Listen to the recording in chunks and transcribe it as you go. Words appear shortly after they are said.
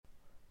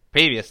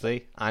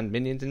Previously on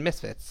Minions and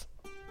Misfits.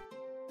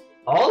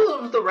 All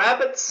of the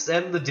rabbits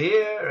and the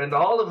deer and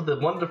all of the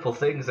wonderful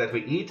things that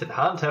we eat and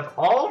hunt have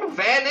all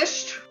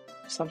vanished.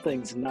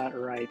 Something's not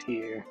right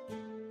here.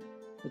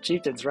 The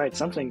chieftain's right.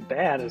 Something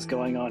bad is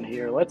going on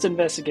here. Let's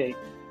investigate.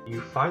 You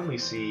finally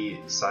see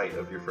sight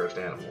of your first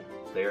animal.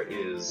 There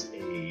is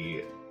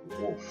a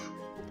wolf.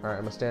 Alright,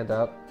 I'm gonna stand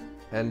up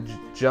and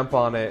jump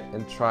on it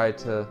and try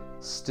to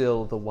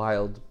still the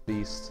wild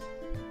beast.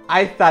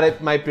 I thought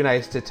it might be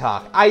nice to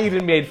talk. I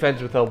even made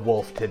friends with a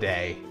wolf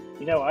today.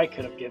 You know, I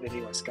could have given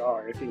you a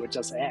scar if you would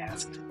just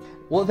asked.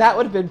 Well, that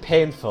would have been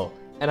painful,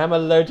 and I'm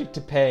allergic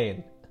to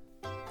pain.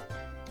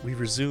 We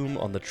resume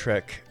on the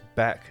trek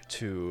back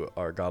to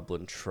our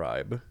goblin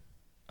tribe.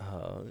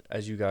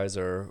 As you guys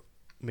are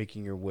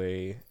making your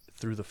way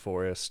through the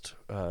forest,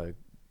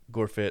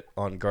 Gorfit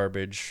on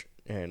garbage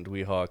and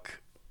Weehawk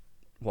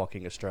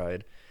walking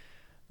astride.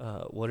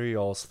 What are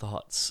y'all's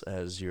thoughts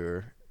as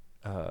you're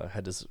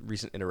had this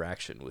recent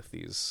interaction with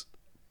these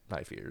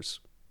knife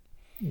ears?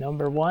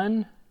 Number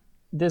one,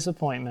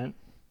 disappointment.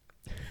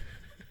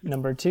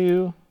 Number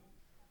two,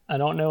 I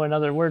don't know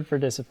another word for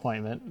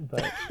disappointment,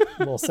 but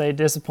we'll say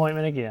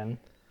disappointment again.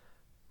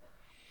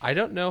 I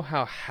don't know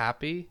how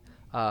happy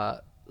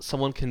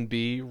someone can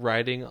be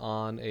riding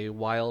on a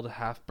wild,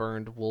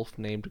 half-burned wolf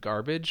named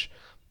Garbage,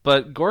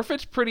 but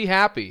Gorfit's pretty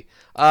happy.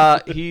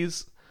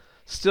 He's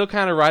still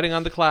kind of riding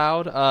on the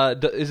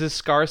cloud. Is his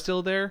scar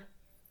still there?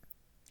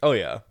 Oh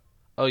yeah.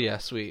 Oh yeah,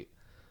 sweet.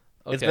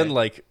 Okay. It's been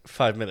like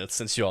 5 minutes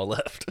since you all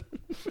left.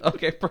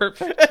 Okay,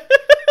 perfect.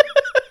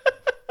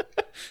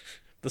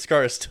 The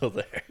scar is still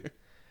there.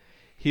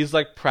 He's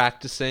like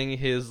practicing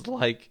his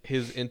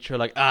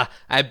intro,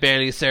 I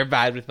barely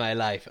survived with my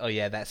life. Oh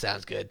yeah, that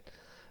sounds good.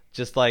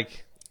 Just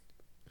like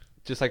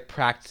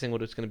practicing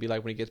what it's going to be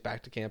like when he gets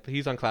back to camp.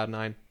 He's on cloud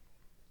 9.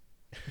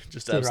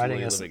 Just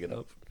absolutely living it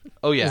up.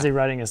 Oh yeah. Is he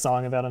writing a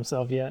song about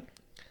himself yet?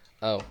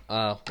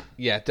 Oh,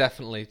 yeah,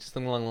 definitely. Just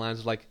something along the lines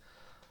of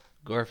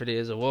Gorfit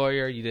is a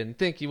warrior. You didn't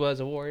think he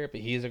was a warrior,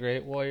 but he's a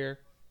great warrior,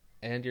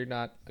 and you're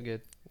not a good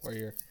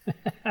warrior.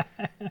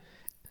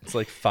 It's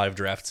like 5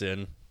 drafts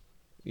in.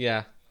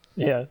 Yeah.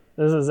 Yeah,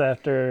 this is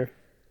after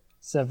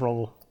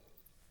several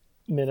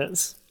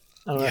minutes.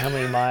 I don't know how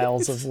many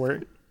miles of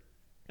work.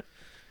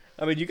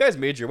 I mean, you guys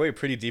made your way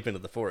pretty deep into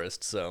the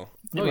forest, so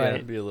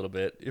Right. be a little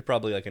bit. You're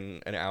probably like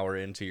an hour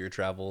into your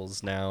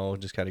travels now,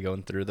 just kind of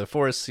going through. The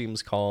forest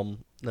seems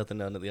calm, nothing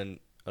out of the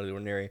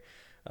ordinary.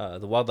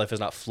 The wildlife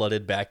is not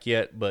flooded back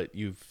yet, but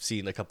you've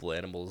seen a couple of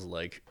animals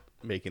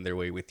making their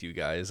way with you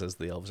guys as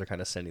the elves are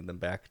kind of sending them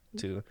back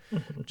to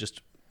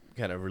just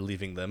kind of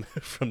relieving them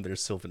from their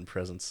sylvan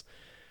presence.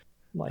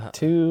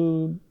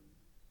 Two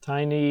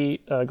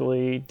tiny,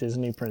 ugly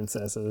Disney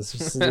princesses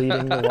just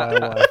leading the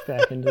wildlife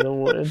back into the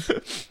woods.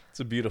 It's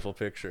a beautiful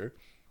picture.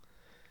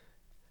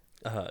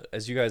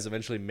 As you guys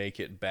eventually make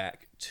it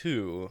back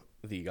to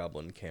the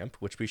goblin camp,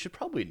 which we should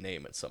probably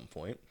name at some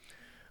point,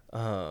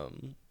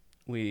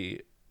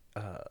 we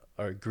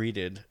are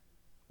greeted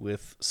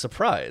with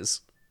surprise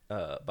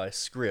by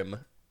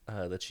Scrim,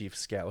 the chief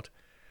scout.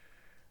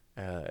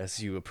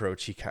 As you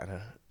approach, he kind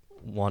of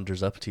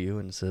wanders up to you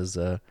and says,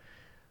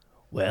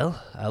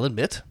 well, I'll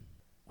admit,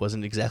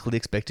 wasn't exactly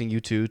expecting you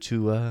two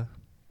to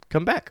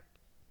come back.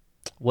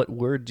 What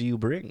word do you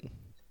bring?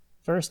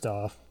 First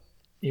off,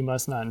 you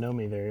must not know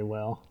me very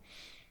well.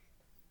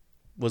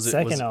 Was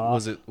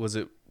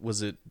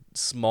it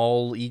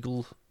Small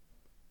Eagle?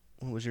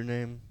 What was your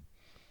name?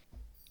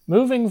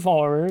 Moving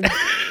forward,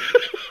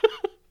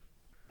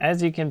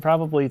 as you can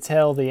probably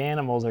tell, the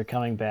animals are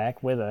coming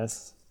back with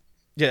us.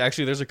 Yeah,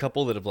 actually, there's a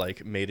couple that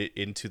have made it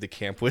into the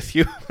camp with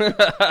you.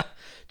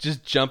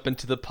 Just jump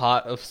into the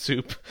pot of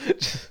soup.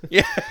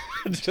 Yeah,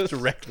 just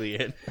directly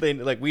in.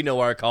 We know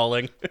our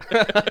calling.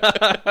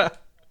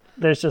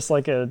 There's just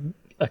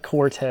a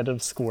quartet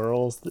of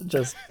squirrels that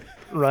just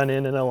run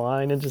in a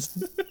line and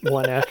just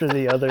one after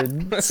the other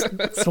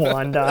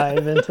swan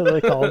dive into the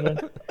cauldron.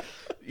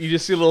 You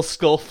just see a little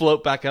skull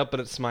float back up,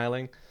 and it's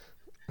smiling.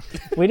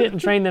 We didn't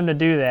train them to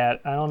do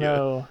that. I don't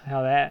know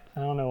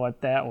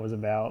what that was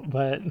about,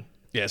 but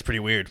Yeah, it's pretty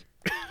weird.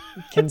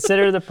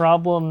 consider the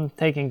problem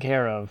taken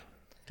care of.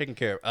 Taken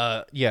care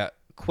of. Yeah,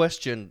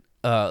 question.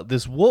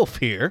 This wolf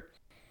here.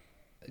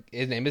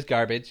 His name is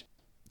Garbage.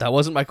 That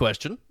wasn't my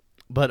question,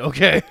 but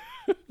okay.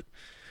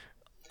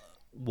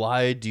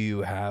 Why do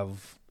you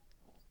have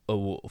a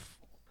wolf?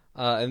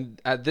 And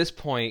at this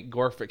point,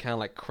 Gorfit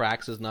kind of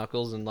cracks his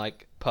knuckles and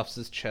puffs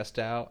his chest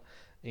out.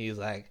 And he's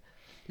like,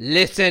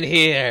 "Listen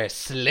here,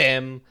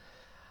 Slim.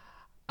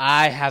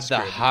 I have the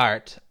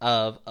heart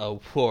of a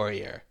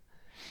warrior.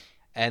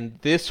 And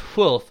this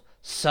wolf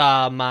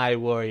saw my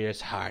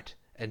warrior's heart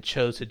and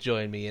chose to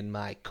join me in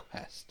my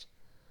quest.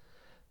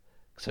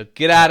 So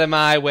get out of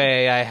my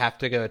way. I have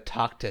to go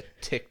talk to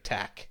Tic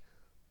Tac."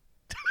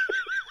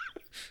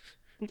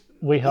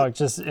 Weehawk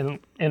just in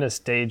a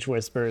stage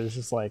whisper is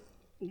just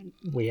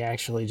we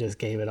actually just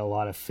gave it a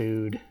lot of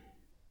food.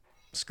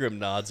 Scrim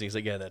nods and he's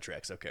like, yeah, that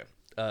tracks. Okay.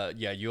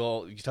 Yeah,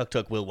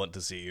 Tuk will want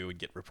to see you and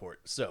get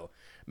report. So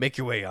make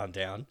your way on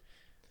down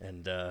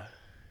and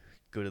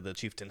go to the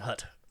chieftain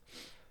hut.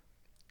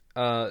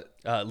 Uh,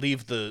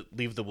 Leave the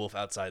wolf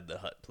outside the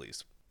hut,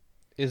 please.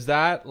 is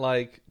that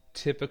like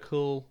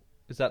typical?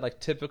 Is that like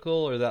typical,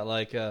 or is that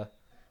like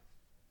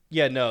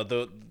Yeah, no,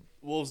 the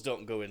wolves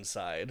don't go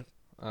inside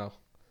oh,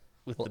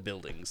 with the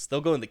buildings.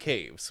 They'll go in the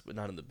caves, but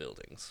not in the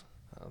buildings.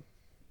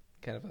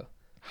 kind of a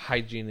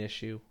hygiene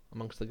issue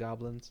amongst the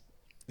goblins?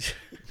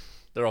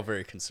 They're all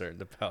very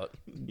concerned about,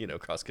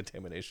 cross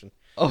contamination.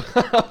 Oh,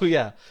 oh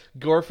yeah.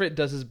 Gorfit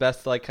does his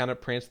best to like kind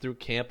of prance through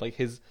camp, like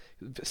his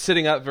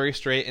sitting up very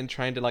straight and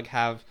trying to like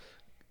have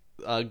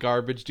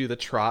garbage do the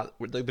trot,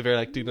 with like the very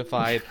like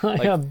dignified Like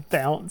like a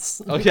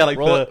bounce. oh yeah, like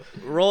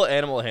Roll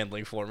animal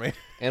handling for me.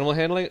 animal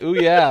handling. Ooh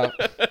yeah.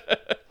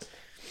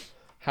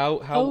 How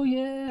Oh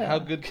yeah. how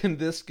good can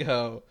this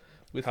go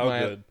with How my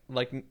good?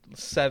 like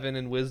 7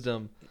 in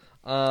wisdom?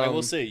 I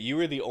will say you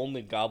were the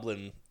only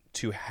goblin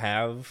to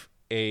have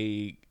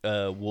a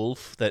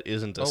wolf that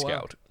isn't a wow.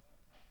 scout.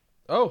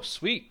 Oh,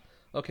 sweet.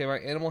 Okay, my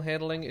animal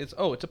handling is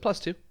it's a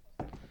 +2.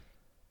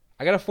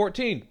 I got a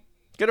 14.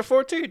 Get a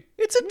 14.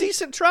 It's a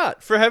decent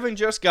trot for having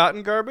just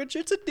gotten garbage.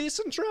 It's a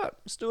decent trot.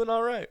 It's doing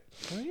all right.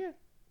 Oh yeah.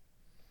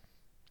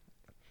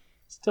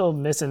 Still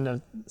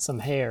missing some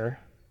hair,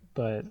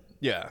 but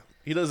Yeah,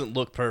 he doesn't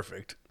look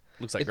perfect.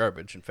 Looks like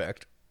garbage, in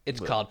fact. It's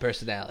called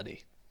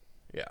personality.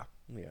 Yeah.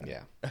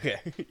 Yeah. Okay,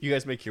 you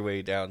guys make your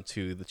way down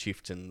to the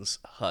chieftain's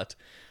hut.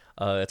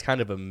 It's kind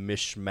of a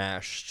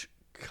mishmashed,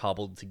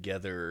 cobbled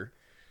together,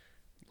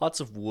 lots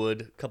of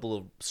wood, a couple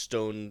of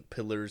stone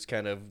pillars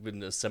kind of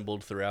been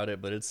assembled throughout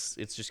it, but it's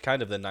just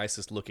kind of the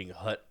nicest looking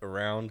hut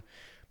around.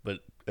 But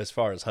as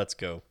far as huts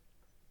go,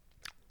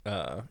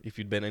 if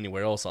you'd been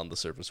anywhere else on the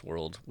surface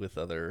world with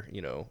other,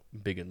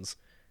 biggins,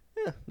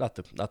 not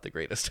the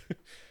greatest.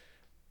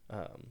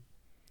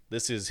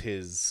 This is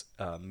his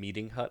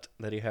meeting hut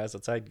that he has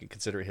outside. You can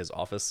consider it his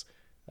office.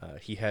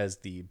 He has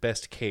the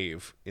best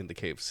cave in the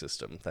cave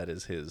system. That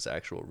is his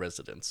actual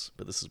residence,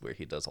 but this is where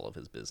he does all of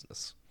his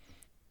business.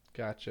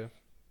 Gotcha.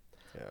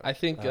 Yeah. I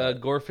think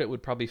Gorfit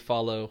would probably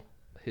follow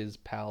his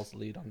pal's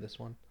lead on this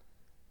one.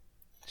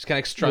 Just kind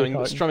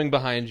of strumming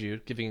behind you,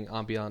 giving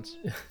ambiance.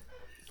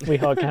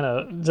 Weehawk kind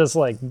of just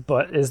like,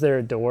 but is there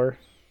a door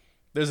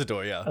There's a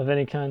door, yeah. of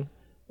any kind?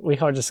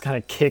 Weehawk just kind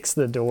of kicks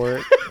the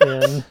door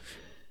in.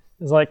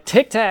 It's like,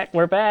 tic-tac,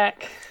 we're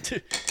back.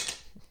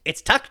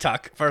 It's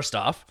Tuck, first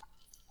off.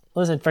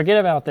 Listen, forget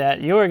about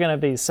that. You are going to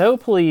be so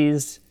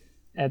pleased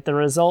at the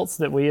results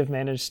that we have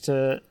managed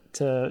to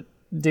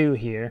do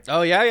here.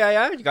 Oh,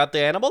 yeah. You got the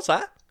animals,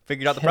 huh?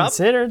 Figured out the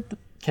problem?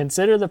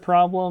 Consider the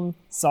problem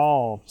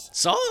solved.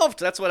 Solved!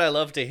 That's what I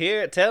love to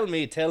hear. Tell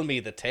me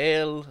the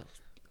tale.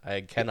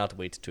 I cannot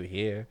wait to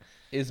hear.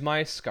 Is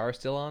my scar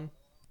still on?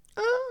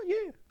 Oh,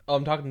 yeah. Oh,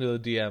 I'm talking to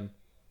the DM.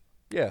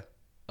 Yeah.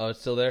 Oh, it's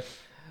still there?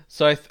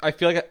 So I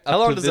feel like... How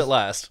long does it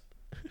last?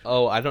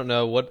 Oh, I don't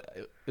know. What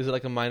is it,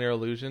 like a minor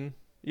illusion?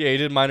 Yeah, you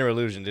did minor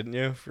illusion, didn't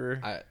you?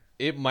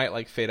 It might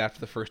like fade after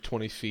the first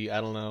 20 feet.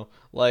 I don't know.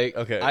 Like,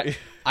 Okay.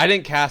 I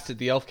didn't cast it.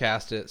 The elf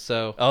cast it.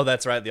 So Oh,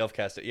 that's right. The elf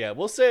cast it. Yeah,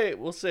 we'll say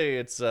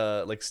it's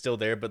like still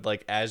there, but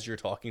like as you're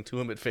talking to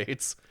him, it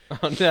fades.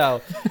 oh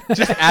no!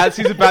 Just as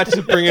he's about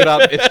to bring it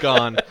up, it's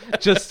gone.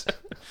 Just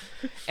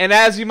and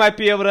as you might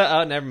be able to.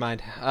 Oh, never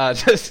mind.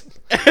 Just.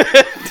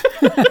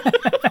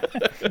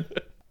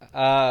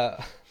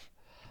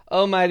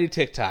 Almighty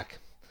TikTok.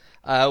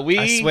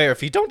 I swear,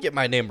 if you don't get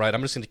my name right,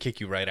 I'm just going to kick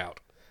you right out.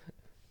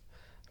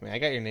 I mean, I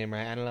got your name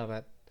right. I don't know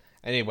that.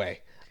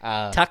 Anyway.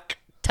 Tuck.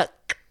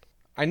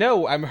 I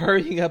know. I'm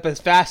hurrying up as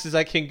fast as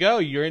I can go.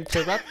 You're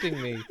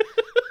interrupting me.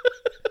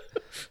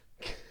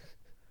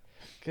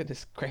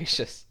 Goodness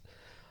gracious.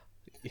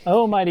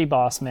 Oh, mighty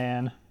boss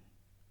man.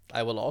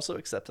 I will also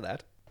accept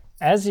that.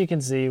 As you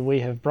can see, we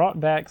have brought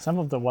back some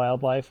of the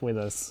wildlife with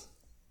us.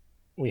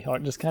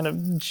 Weehawk just kind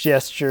of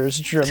gestures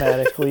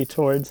dramatically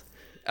towards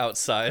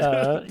Outside.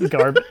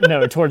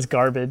 towards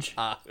garbage.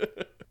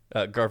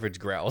 Garbage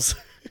growls.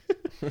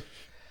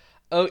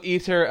 O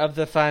eater of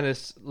the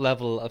finest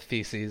level of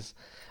feces,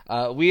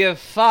 we have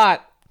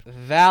fought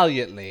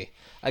valiantly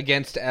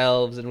against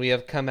elves, and we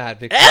have come out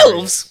victorious.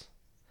 Elves?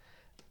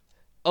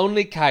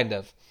 Only kind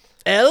of.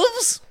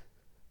 Elves?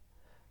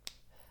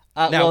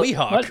 Now,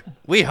 what?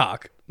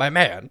 Weehawk, my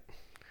man.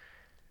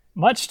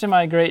 Much to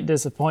my great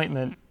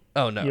disappointment,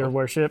 Oh, no. your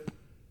worship,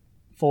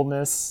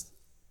 fullness,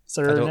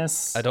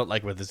 sirness, I don't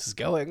like where this is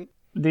going.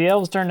 the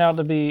elves turned out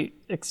to be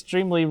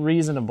extremely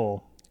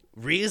reasonable.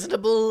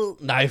 Reasonable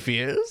knife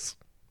ears?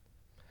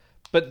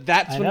 But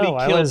that's I when know, we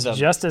I killed was them.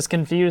 just as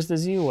confused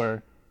as you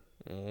were.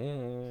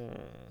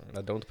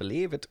 I don't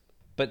believe it.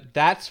 But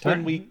that's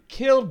when we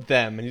killed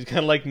them. And he's kind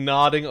of like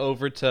nodding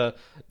over to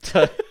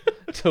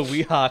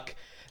Weehawk.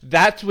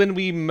 That's when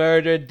we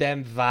murdered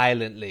them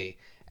violently.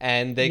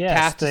 And they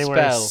cast a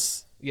spell.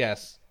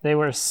 Yes. They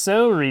were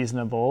so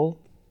reasonable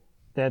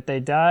that they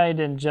died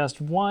in just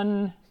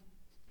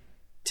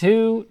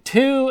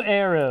two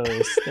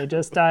arrows. They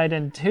just died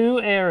in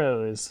 2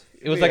 arrows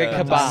It was like a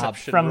kebab.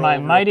 from my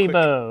mighty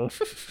bow.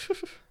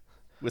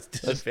 With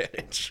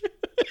disadvantage.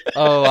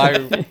 Oh,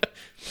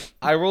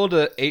 I rolled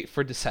a 8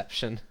 for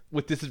deception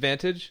with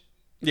disadvantage.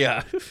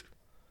 Yeah.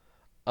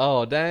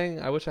 Oh, dang.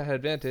 I wish I had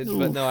advantage,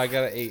 but no, I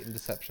got an 8 in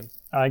deception.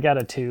 I got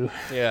a 2.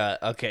 Yeah,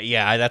 okay,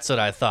 yeah, that's what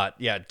I thought.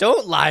 Yeah,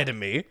 don't lie to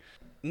me.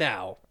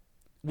 Now,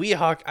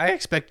 Weehawk, I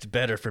expect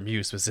better from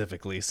you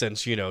specifically,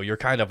 since, you're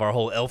kind of our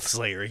whole elf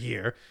slayer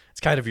here.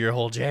 It's kind of your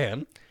whole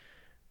jam.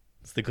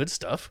 It's the good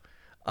stuff.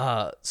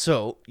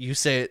 So, you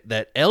say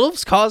that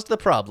elves caused the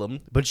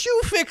problem, but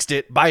you fixed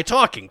it by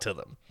talking to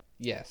them.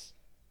 Yes.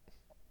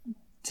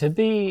 To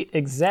be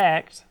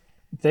exact,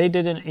 they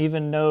didn't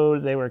even know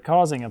they were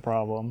causing a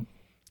problem.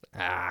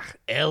 Ah,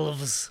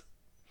 elves.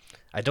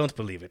 I don't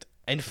believe it.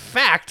 In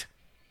fact,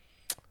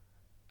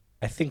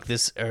 I think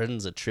this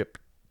earns a trip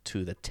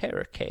to the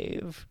Terror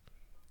Cave.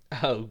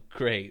 Oh,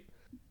 great.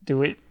 Do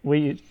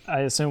we I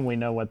assume we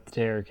know what the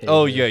Terror Cave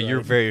Oh, is, yeah, right? you're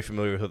very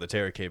familiar with what the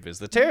Terror Cave is.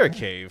 The Terror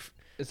Cave,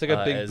 It's like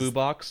a big boo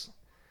box.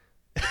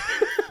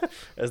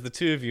 as the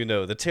two of you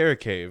know, the Terror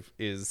Cave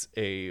is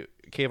a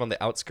cave on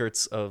the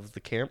outskirts of the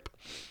camp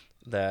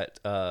that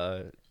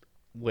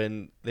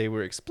when they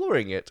were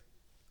exploring it,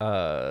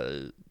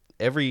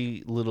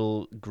 every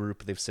little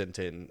group they've sent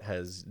in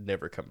has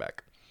never come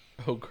back.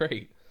 Oh,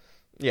 great.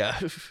 Yeah,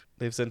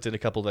 they've sent in a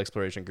couple of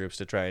exploration groups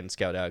to try and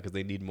scout out because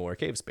they need more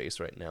cave space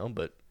right now,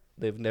 but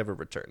they've never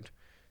returned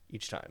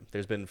each time.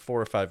 There's been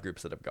 4 or 5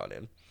 groups that have gone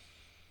in.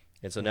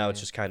 And so now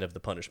it's just kind of the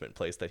punishment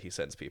place that he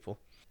sends people.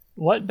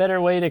 What better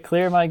way to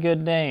clear my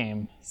good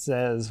name,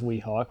 says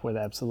Weehawk with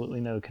absolutely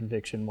no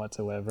conviction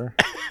whatsoever.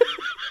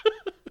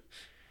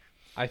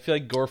 I feel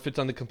like Gorfit's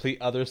on the complete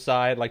other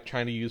side, like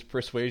trying to use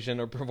persuasion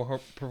or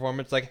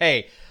performance. Like,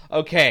 hey,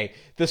 okay,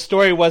 the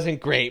story wasn't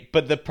great,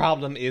 but the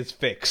problem is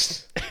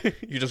fixed.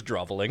 You're just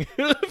groveling.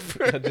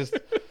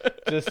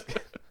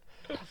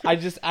 I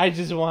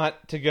just want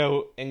to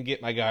go and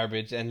get my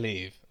garbage and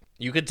leave.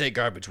 You can take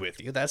garbage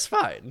with you. That's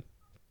fine.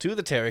 To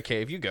the Terror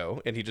Cave you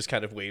go, and he just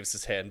kind of waves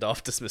his hand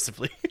off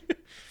dismissively.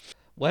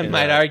 One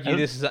might argue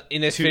this is an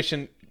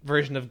inefficient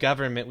version of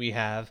government we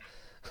have.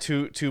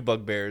 Two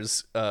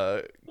bugbears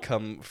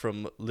come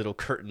from little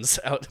curtains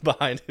out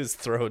behind his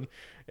throne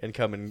and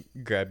come and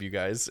grab you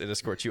guys and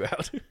escort you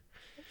out.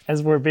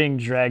 As we're being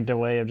dragged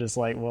away, I'm just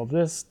like, well,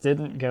 this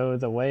didn't go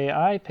the way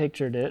I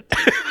pictured it.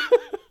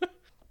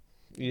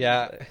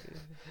 Yeah.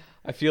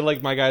 I feel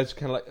like my guy's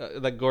kind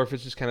of like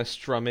Gorfit's just kind of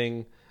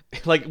strumming.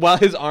 Like, while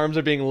his arms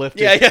are being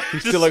lifted, he's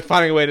still, like,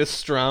 finding a way to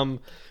strum.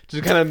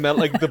 Just kind of melt,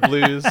 like, the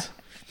blues.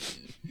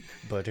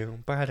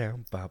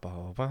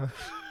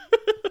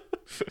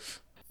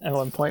 At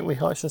one point,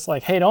 Weehawk's just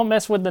like, hey, don't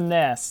mess with the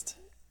nest.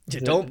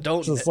 Don't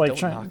Just like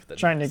knock the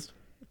trying to nest.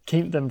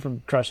 keep them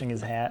from crushing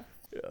his hat.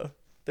 Yeah.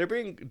 They're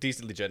being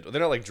decently gentle.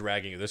 They're not, like,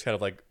 dragging you. They're just kind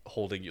of, like,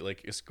 holding you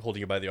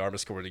by the arm,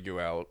 escorting you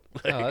out.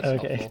 Like, Oh, that's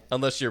Okay. helpful.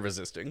 unless you're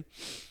resisting.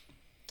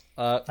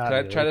 Could I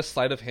really. try to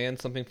sleight of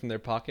hand something from their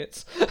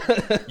pockets?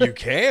 You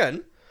can.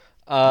 You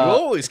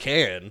always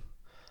can.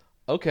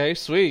 Okay,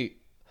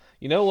 sweet.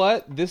 You know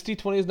what? This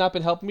D20 has not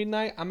been helping me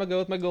tonight. I'm going to go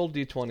with my gold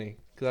D20.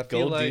 Because I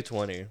feel Gold like...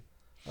 D20.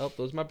 Oh,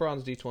 those are my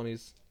bronze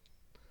D20s.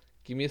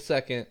 Give me a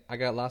second. I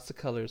got lots of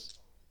colors.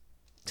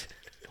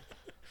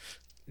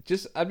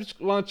 I just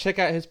want to check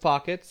out his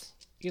pockets.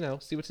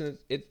 See what's in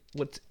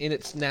what's in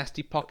its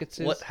nasty pockets.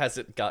 What has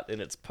it got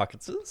in its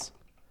pockets?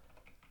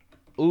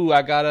 Ooh,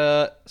 I got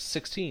a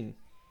 16.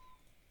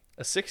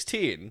 A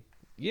 16.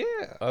 Yeah.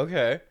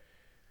 Okay.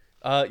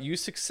 You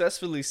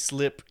successfully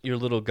slip your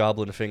little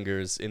goblin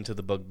fingers into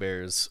the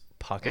bugbear's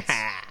pockets.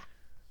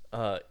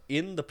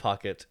 In the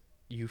pocket,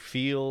 you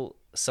feel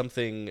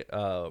something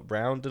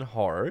round and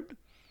hard.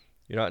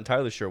 You're not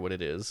entirely sure what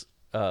it is,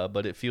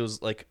 but it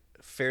feels like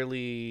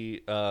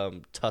fairly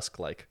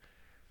tusk-like.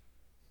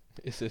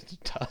 Is it a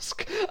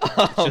tusk?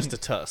 It's just a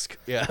tusk.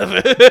 Yeah.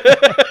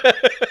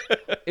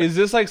 Is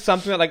this like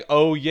something that like,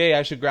 oh yay,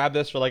 I should grab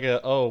this for like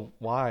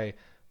why?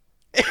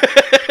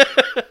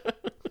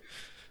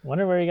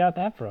 Wonder where he got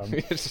that from.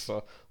 It's just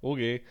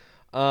okay.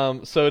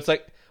 So it's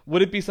like,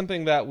 would it be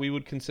something that we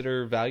would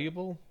consider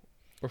valuable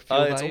or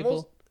feel It's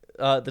valuable?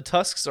 almost, the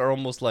tusks are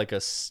almost like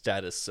a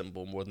status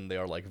symbol more than they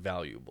are like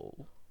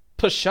valuable.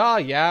 Pshaw,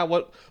 yeah.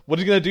 What are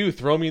you gonna do?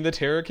 Throw me in the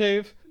terror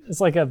cave?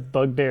 It's like a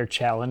bugbear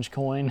challenge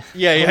coin.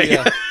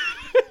 Yeah.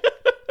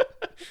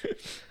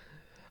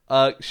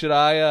 Should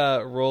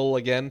I roll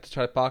again to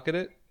try to pocket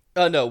it?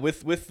 No,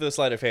 with the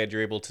sleight of hand,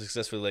 you're able to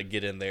successfully like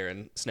get in there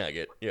and snag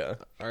it. Yeah,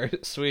 All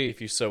right, sweet. if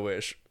you so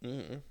wish.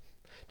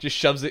 Just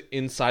shoves it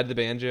inside the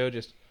banjo.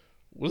 Just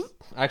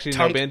actually,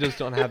 Tunk. no, banjos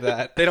don't have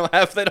that. They don't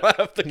have the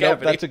Nope,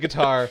 cavity. that's a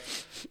guitar.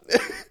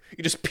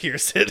 You just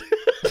pierce it.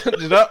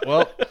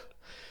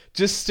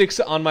 Just sticks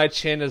on my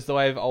chin as though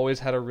I've always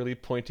had a really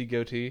pointy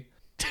goatee.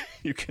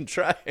 You can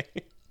try.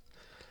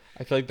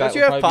 I feel like that. Don't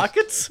you would have probably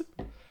pockets?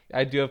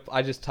 I do have.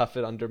 I just tuff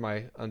it under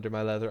my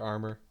leather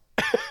armor.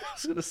 I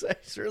was gonna say,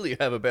 surely you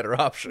have a better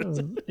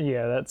option.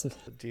 Yeah, that's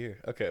Dear.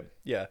 Okay.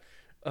 Yeah.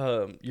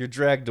 You're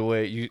dragged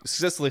away. You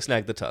successfully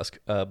snag the tusk,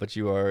 but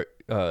you are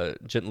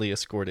gently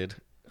escorted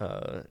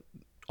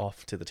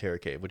off to the Terror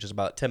Cave, which is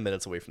about 10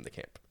 minutes away from the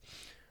camp.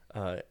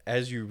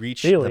 As you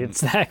reach, really,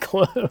 it's that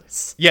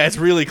close. yeah, it's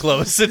really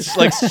close. It's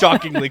like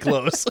shockingly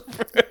close.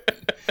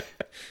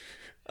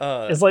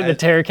 It's like the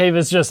terror cave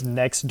is just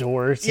next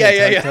door. To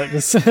Yeah.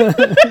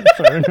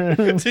 Throne.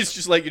 It's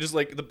just like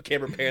the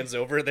camera pans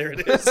over. There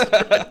it is.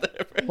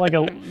 like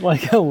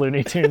a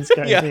Looney Tunes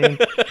cartoon.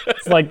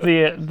 It's like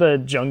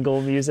the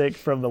jungle music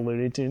from the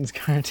Looney Tunes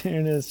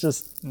cartoon is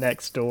just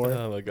next door.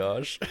 Oh my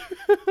gosh.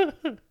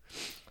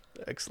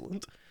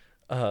 Excellent.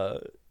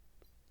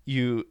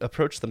 You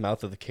approach the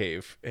mouth of the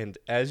cave, and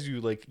as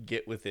you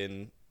get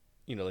within,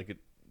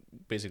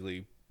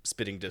 basically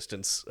spitting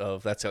distance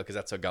of because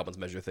that's how goblins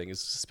measure things,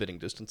 is spitting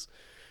distance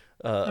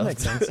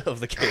makes sense. of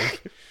the cave.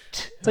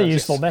 It's a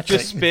useful metric.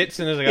 Just spits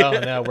and is like, oh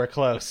no, we're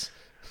close.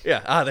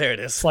 Yeah, there it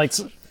is. It's like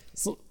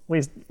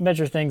we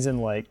measure things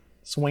in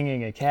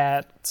swinging a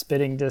cat,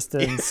 spitting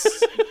distance.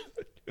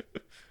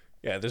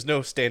 Yeah, there's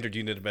no standard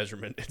unit of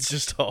measurement. It's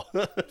just all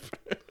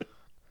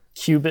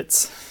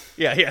Cubits.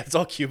 Yeah, it's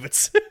all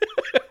cubits.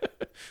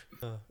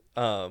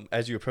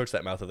 As you approach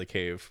that mouth of the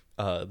cave,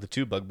 the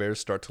two bugbears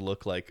start to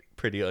look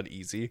pretty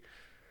uneasy,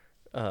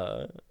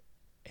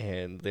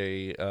 and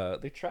they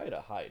try to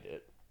hide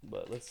it.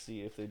 But let's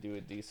see if they do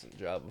a decent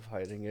job of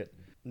hiding it.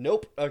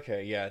 Nope.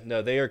 Okay. Yeah.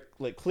 No, they are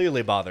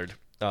clearly bothered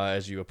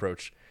as you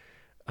approach,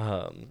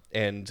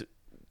 and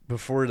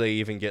before they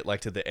even get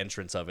to the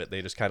entrance of it,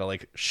 they just kind of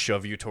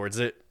shove you towards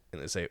it,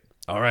 and they say,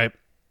 "All right,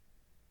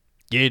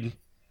 get in."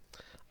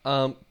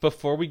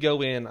 Before we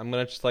go in, I'm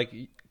gonna just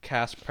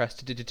cast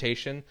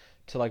prestidigitation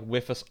to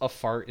whiff us a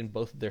fart in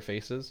both of their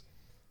faces.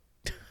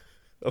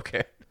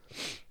 Okay.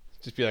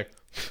 Just be like,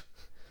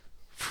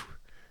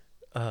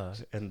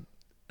 and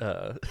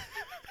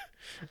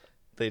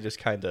they just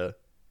kind of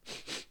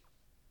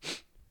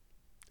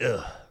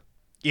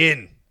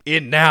in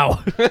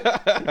now.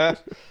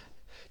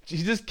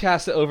 he just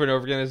casts it over and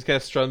over again. And just kind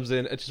of strums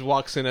in. It just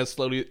walks in as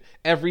slowly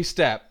every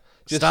step,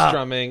 just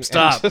strumming.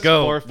 Stop. And just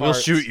Go. more We'll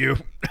farts. shoot you.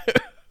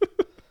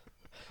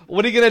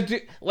 What are you gonna do?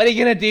 What are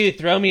you gonna do?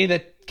 Throw me in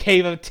the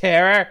cave of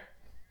terror?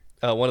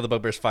 One of the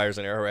bugbears fires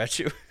an arrow at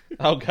you.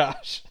 Oh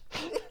gosh.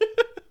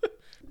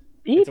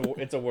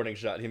 It's a warning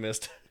shot. He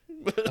missed.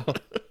 All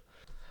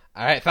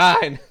right,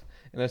 fine.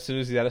 And as soon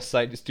as he's out of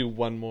sight, just do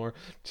one more.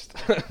 Just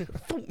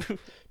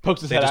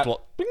pokes his head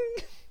out. Bing.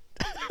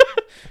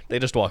 They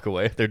just walk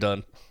away. They're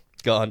done.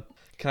 It's gone.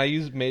 Can I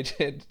use Mage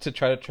Hand to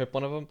try to trip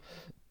one of them?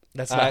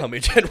 That's not how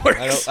Mage Hand works.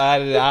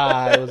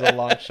 It was a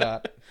long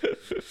shot.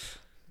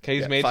 Can I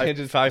use Mage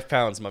Hand? 5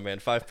 pounds, my man.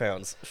 5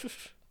 pounds.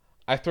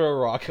 I throw a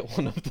rock at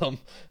one of them.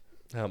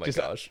 Oh my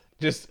gosh.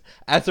 Just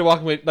as they're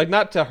walking away,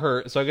 not to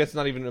hurt, so I guess it's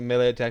not even a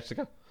melee attack, just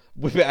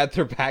whip it at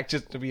their back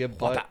just to be a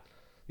butt.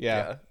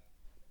 Yeah.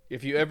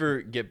 If you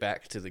ever get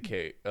back to the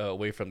cave,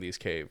 away from these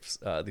caves,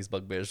 these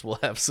bugbears will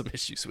have some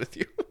issues with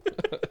you.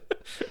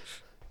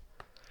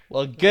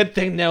 Well, good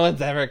thing no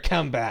one's ever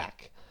come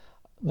back.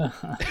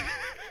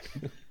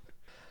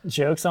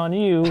 Joke's on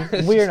you.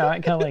 We're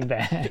not coming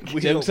back.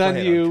 Joke's on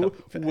you.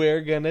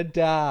 We're gonna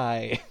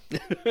die.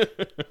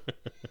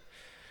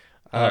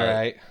 All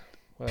right.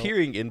 Well,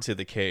 peering into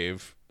the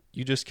cave,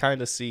 you just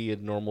kind of see a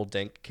normal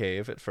dank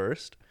cave at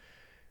first.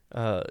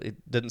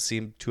 It doesn't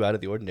seem too out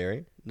of the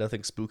ordinary.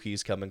 Nothing spooky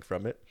is coming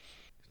from it.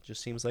 It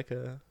just seems like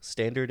a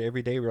standard,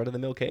 everyday,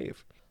 run-of-the-mill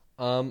cave.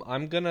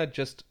 I'm gonna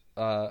just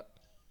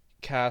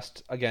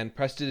cast again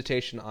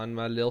prestidigitation on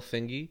my little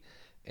thingy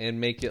and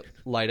make it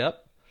light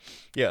up.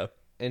 Yeah.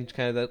 And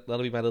kind of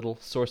that'll be my little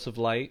source of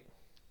light.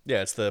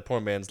 Yeah, it's the poor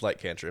man's light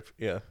cantrip.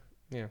 Yeah.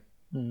 Yeah.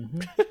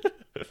 Mm-hmm.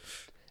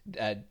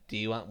 Do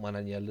you want one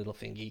on your little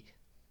thingy?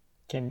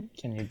 Can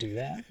you do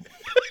that?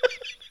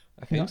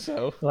 I think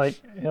so.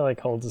 He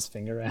holds his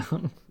finger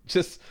out.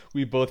 Just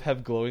we both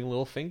have glowing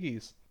little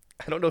fingies.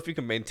 I don't know if you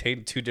can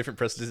maintain 2 different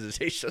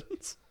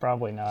prestidigitations.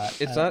 Probably not.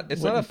 It's not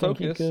a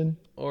focus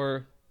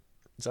or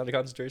it's not a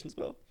concentration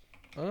spell.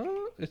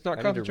 It's not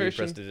I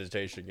concentration. need to read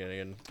prestidigitation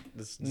again.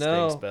 This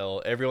dang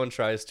spell. Everyone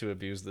tries to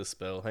abuse this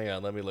spell. Hang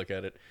on, let me look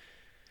at it.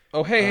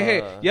 Oh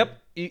hey. Yep.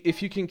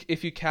 If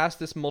you cast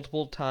this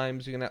multiple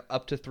times, you can have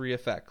up to 3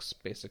 effects,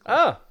 basically.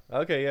 Ah,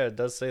 okay, yeah, it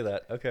does say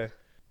that. Okay.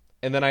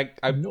 And then I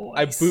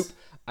Nice.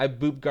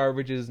 boop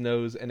Garbage's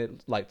nose and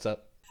it lights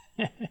up.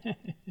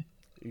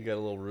 You got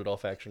a little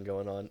Rudolph action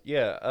going on.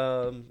 Yeah,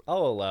 I'll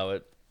allow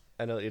it.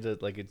 I know it did,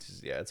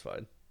 it's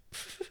fine.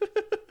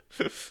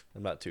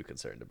 I'm not too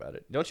concerned about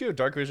it. Don't you have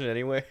dark vision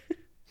anyway?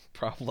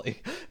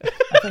 Probably.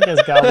 I think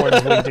as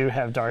goblins we do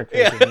have dark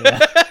vision. Yeah.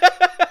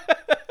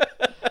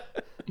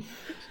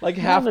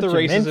 Half the that you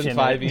races in mention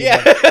 5e. it.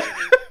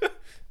 Yeah.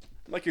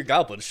 Like your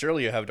goblin,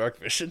 surely you have dark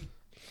vision.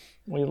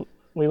 We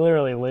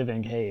literally live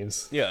in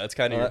caves. Yeah, that's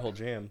kind of your whole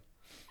jam.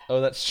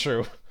 Oh, that's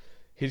true.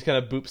 He just kind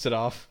of boops it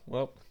off.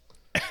 Well,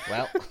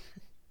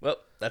 Well,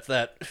 that's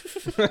that.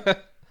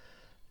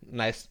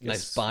 nice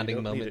Guess bonding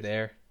we don't need moment it.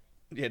 there.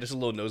 Yeah, just a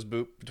little nose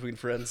boop between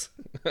friends.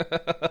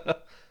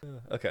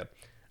 Okay.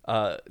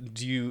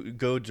 Do you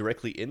go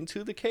directly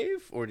into the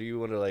cave, or do you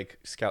want to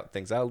scout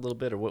things out a little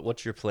bit, or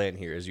what's your plan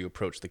here as you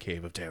approach the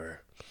Cave of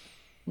Terror?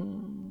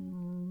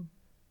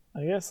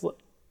 I guess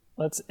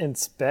let's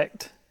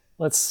inspect.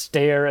 Let's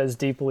stare as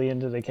deeply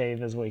into the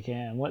cave as we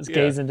can. Let's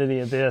gaze into the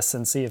abyss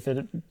and see if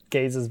it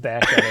gazes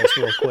back at us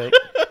real quick.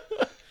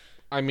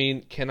 I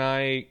mean, can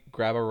I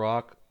grab a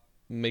rock,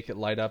 make it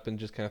light up, and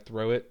just kind of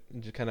throw it,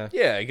 and just kind of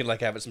Yeah, you can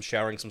like have it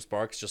showering some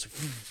sparks, just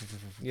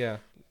yeah.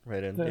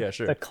 right in. The, Yeah,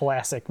 sure. The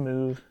classic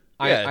move.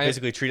 Yeah,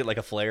 basically treat it like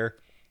a flare.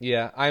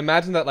 Yeah, I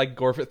imagine that like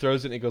Gorfit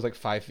throws it and it goes like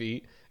 5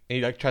 feet, and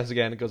he like tries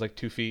again and it goes like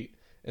 2 feet,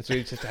 and so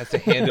he just has to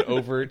hand it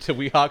over to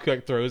Weehawk, who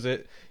like throws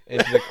it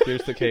and just, like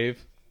clears the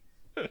cave.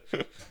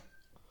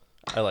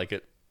 I like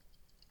it.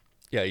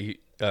 Yeah,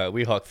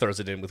 Weehawk throws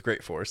it in with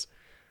great force,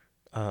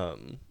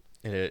 and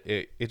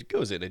it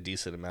goes in a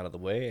decent amount of the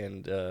way,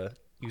 and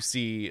you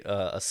see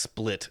a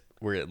split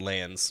where it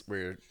lands,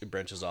 where it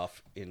branches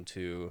off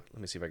into.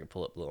 Let me see if I can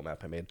pull up the little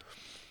map I made.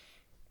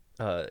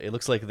 It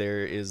looks like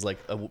there is like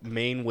a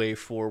main way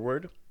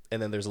forward,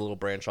 and then there's a little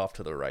branch off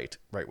to the right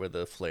where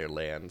the flare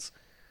lands.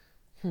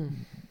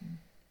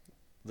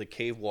 The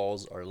cave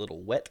walls are a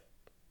little wet.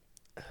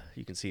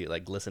 You can see it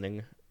like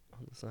glistening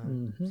on the side.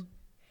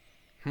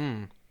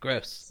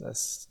 Gross. It's a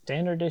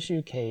standard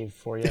issue cave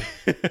for you.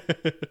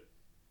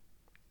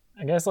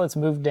 I guess let's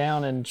move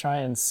down and try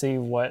and see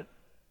what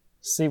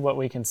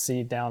we can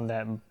see down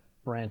that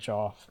branch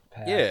off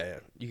path. Yeah,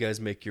 you guys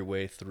make your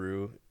way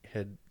through.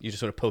 You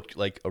just want to poke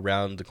like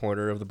around the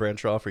corner of the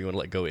branch off, or you want to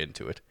like go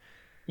into it?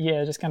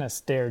 Yeah, just kind of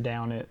stare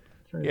down it.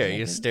 Yeah,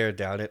 you just stare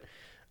down it.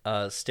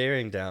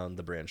 Staring down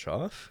the branch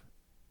off,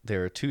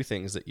 there are two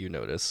things that you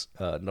notice.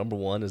 Number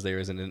one is there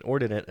is an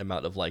inordinate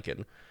amount of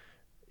lichen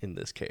in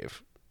this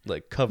cave,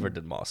 like covered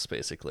in moss,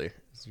 basically.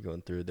 As you're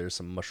going through, there's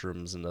some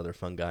mushrooms and other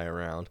fungi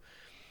around.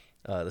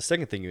 The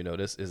second thing you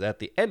notice is at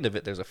the end of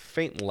it, there's a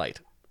faint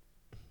light,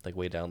 like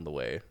way down the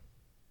way.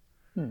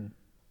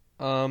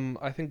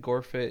 I think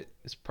Gorfit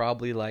is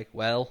probably like,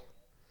 well,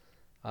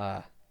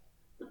 I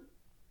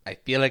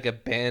feel like a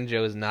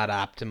banjo is not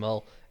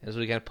optimal. And so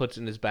he kind of puts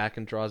it in his back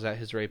and draws out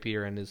his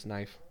rapier and his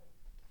knife.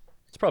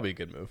 It's probably a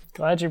good move.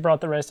 Glad you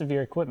brought the rest of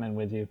your equipment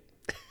with you.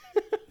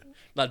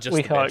 Not just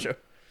the banjo.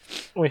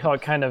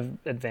 Weehawk kind of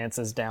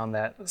advances down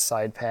that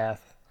side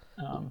path.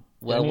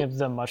 Any of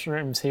the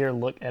mushrooms here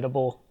look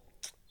edible?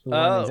 We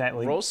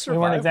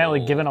weren't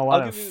exactly given a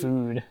lot of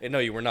food. No,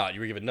 you were not. You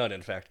were given none,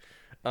 in fact.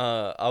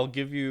 I'll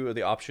give you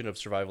the option of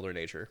survival or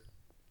nature.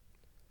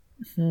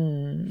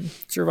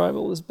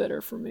 Survival is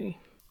better for me.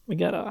 We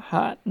got a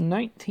hot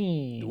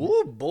 19.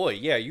 Oh boy,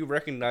 yeah, you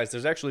recognize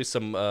there's actually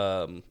some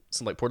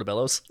like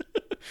portobellos.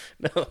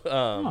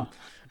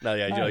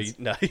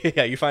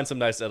 You find some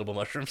nice edible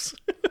mushrooms.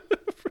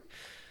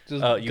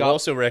 You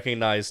also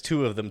recognize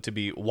two of them to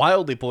be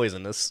wildly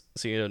poisonous,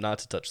 so you know not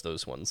to touch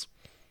those ones.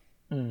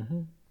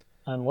 Mm-hmm.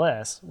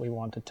 Unless we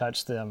want to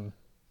touch them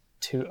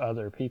to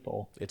other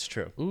people. It's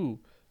true. Ooh,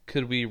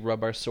 could we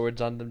rub our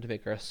swords on them to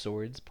make our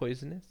swords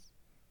poisonous?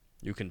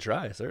 You can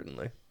try,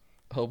 certainly.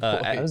 Oh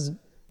boy.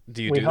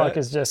 Do you do Weehawk that?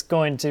 is just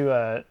going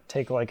to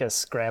take like a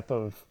scrap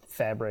of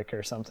fabric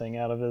or something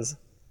out of his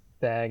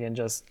bag and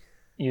just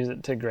use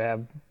it to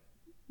grab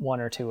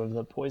one or two of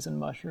the poison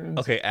mushrooms.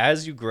 Okay,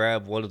 as you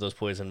grab one of those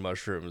poison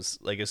mushrooms,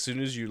 like as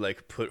soon as you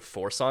like put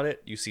force on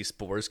it, you see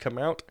spores come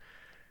out.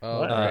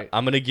 Oh, right.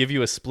 I'm gonna give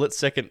you a split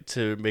second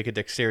to make a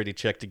dexterity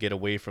check to get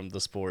away from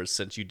the spores,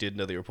 since you did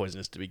know they were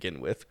poisonous to begin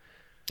with.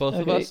 Both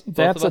of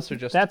us are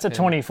just. That's a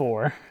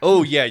 24.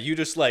 Oh yeah, you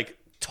just like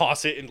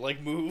toss it and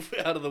like move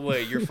out of the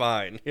way. You're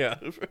fine. Yeah.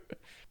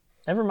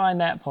 Never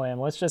mind that plan.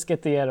 Let's just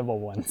get the edible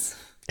ones.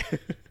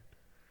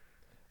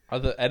 Are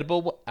the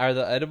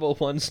edible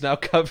ones now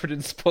covered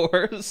in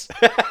spores?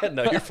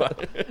 No, you're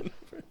fine.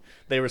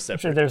 They were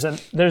separate. Sure,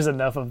 there's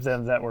enough of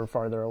them that were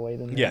farther away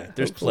than yeah, that,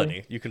 there's hopefully.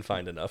 plenty. You can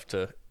find enough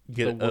to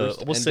get The worst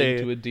we'll ending say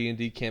to a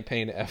D&D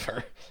campaign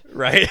ever.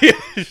 right.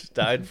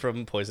 Died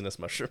from poisonous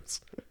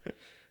mushrooms.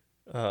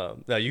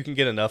 Now you can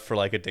get enough for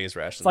like a day's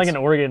rations. It's like an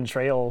Oregon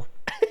Trail.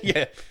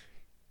 Yeah,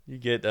 you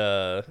get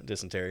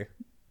dysentery.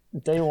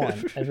 Day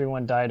one,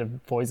 everyone died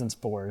of poison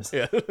spores.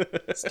 Yeah.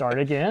 Start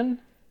again.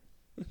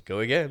 Go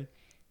again.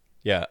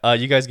 Yeah,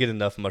 you guys get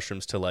enough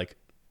mushrooms to like,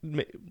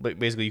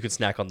 basically you can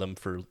snack on them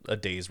for a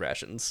day's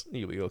rations.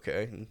 You'll be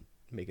okay and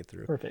make it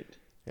through. Perfect.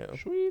 Yeah,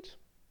 Sweet.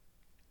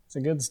 It's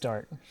a good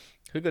start.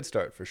 a good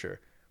start for sure.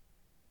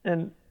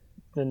 And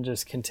then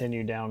just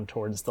continue down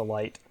towards the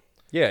light.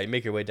 Yeah, you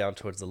make your way down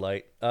towards the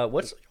light.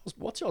 What's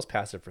y'all's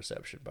passive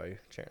perception by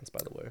chance, by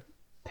the way?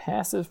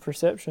 Passive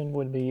perception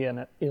would be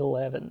an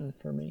 11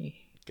 for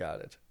me.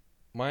 Got it.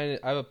 Mine,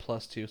 I have a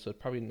 +2, so it's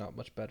probably not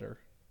much better.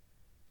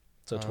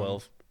 So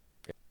 12.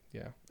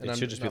 Yeah, It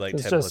should just be like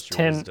It's 10 just plus your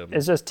 10. wisdom.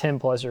 It's just 10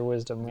 plus your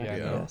wisdom. Right? yeah,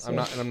 Yeah. no,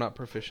 So- I'm not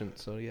proficient,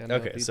 so yeah. No,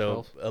 Okay, it'd be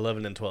so 12.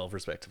 11 and 12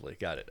 respectively.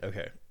 Got it.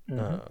 Okay.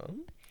 Mm-hmm.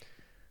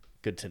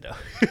 Good to know.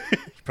 You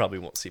probably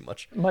won't see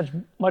much.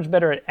 much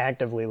better at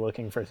actively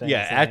looking for things.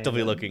 Yeah, than I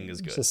actively am looking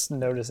is good. Just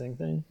noticing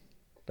things.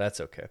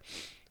 That's okay.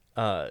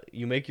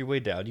 You make your way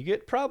down. You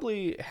get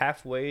probably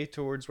halfway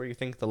towards where you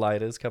think the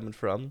light is coming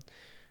from,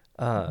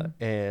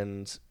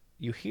 and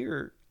you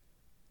hear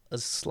a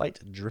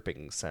slight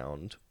dripping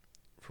sound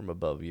from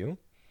above you.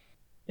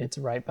 It's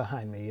right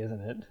behind me,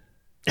 isn't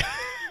it?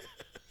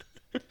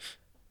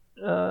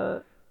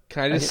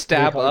 Can I just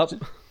stab up?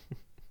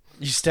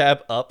 You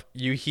stab up.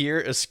 You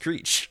hear a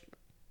screech.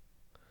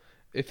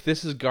 If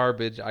this is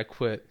garbage, I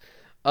quit.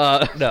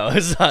 No,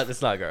 it's not.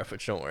 It's not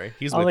Garfish. Don't worry.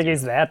 He's I don't with think you.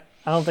 he's that.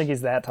 I don't think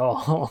he's that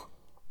tall.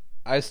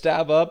 I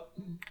stab up,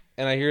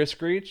 and I hear a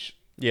screech.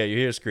 Yeah, you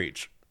hear a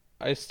screech.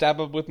 I stab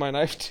up with my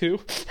knife too.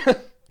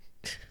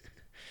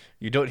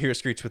 You don't hear a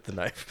screech with the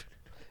knife.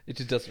 It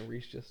just doesn't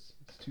reach. It's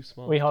too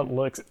small.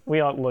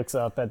 Weehawk looks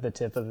up at the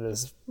tip of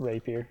his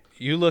rapier.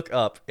 You look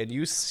up and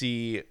you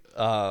see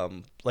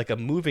like a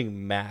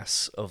moving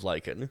mass of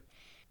lichen.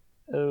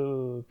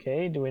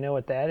 Okay, do we know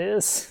what that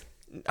is?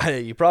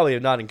 You probably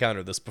have not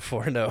encountered this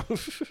before, no.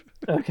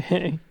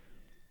 Okay.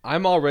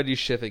 I'm already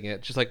shifting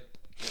it, just like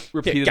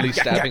repeatedly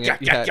stabbing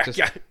it. Yeah, just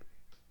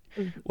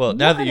Well,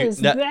 now that What you is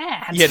that?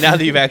 now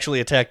that you've actually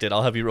attacked it,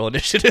 I'll have you roll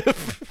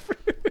initiative.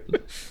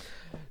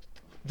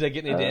 did I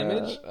get any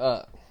damage?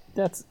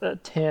 That's a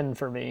 10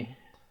 for me.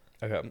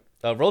 Okay.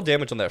 Roll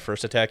damage on that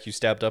first attack you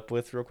stabbed up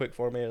with real quick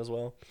for me as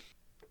well.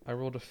 I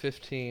rolled a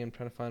 15. I'm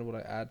trying to find what I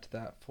add to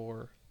that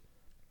for.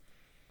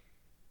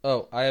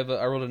 Oh, I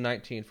rolled a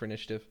 19 for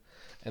initiative,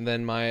 and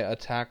then my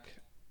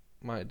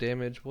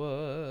damage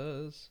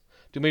was.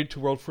 Do you need to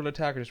roll for an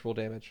attack or just roll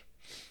damage?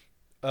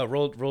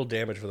 Roll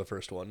damage for the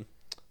first one.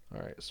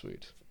 All right,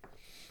 sweet.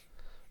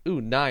 Ooh,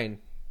 9.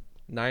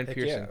 9 Heck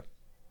piercing. yeah.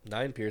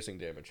 9 piercing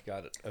damage.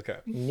 Got it. Okay.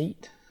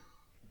 Neat.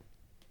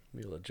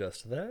 We'll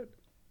adjust that.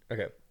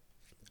 Okay.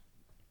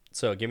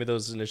 So give me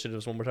those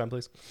initiatives one more time,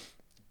 please.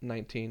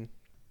 19.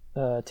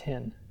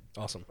 10.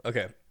 Awesome.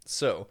 Okay.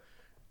 So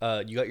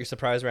you got your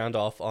surprise round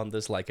off on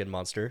this lichen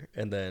monster,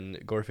 and then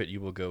Gorfit,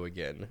 you will go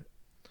again.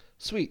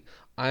 Sweet.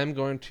 I'm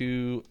going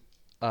to,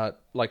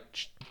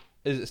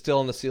 is it still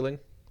on the ceiling?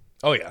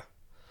 Oh, yeah.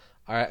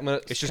 All right, I'm gonna.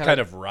 It's just kind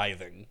of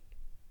writhing.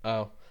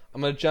 Oh,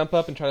 I'm gonna jump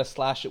up and try to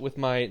slash it with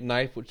my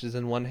knife, which is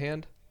in one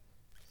hand.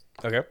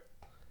 Okay.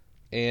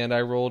 And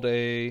I rolled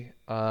a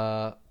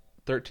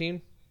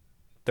 13.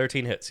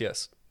 13 hits,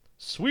 yes.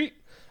 Sweet.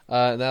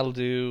 And that'll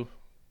do.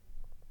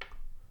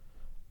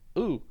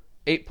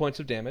 8 points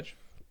of damage.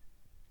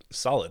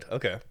 Solid.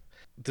 Okay.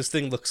 This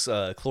thing looks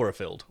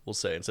chlorophylled, we'll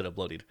say, instead of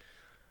bloodied.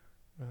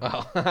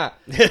 Oh.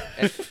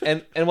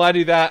 and when I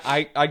do that,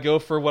 I go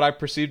for what I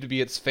perceive to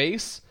be its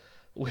face,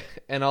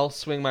 and I'll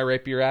swing my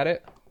rapier at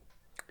it.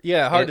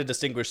 Yeah, hard to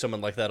distinguish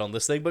someone like that on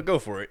this thing, but go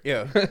for it.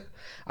 Yeah.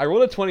 I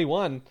rolled a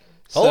 21.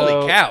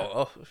 Holy cow.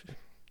 Oh.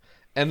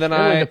 And then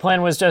Really, the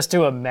plan was just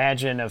to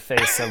imagine a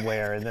face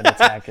somewhere and then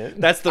attack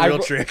it. That's the real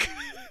trick.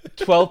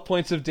 12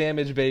 points of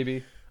damage,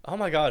 baby. Oh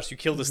my gosh, you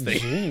killed this thing.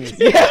 Jeez.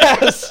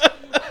 Yes!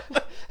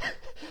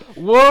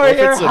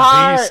 Warrior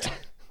heart!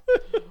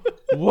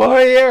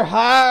 Warrior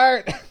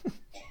heart!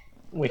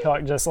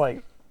 Weehawk just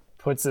like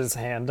puts his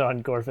hand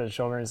on Gorfit's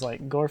shoulder and is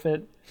like,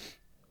 Gorfit,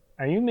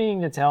 are you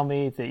meaning to tell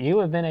me that you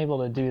have been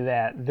able to do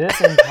that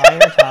this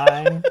entire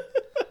time?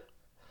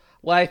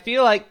 Well, I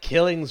feel like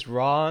killing's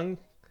wrong,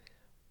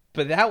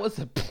 but that was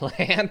a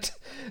plant,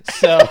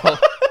 so...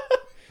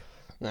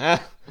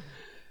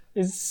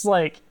 It's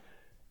like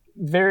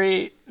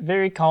very,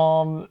 very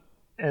calm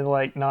and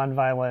like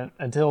non-violent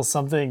until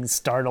something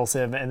startles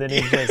him, and then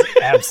he just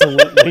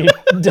absolutely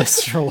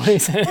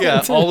destroys it.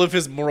 Yeah, all of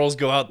his morals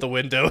go out the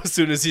window as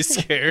soon as he's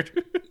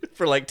scared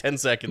for like 10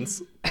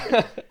 seconds.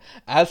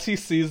 As he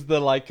sees the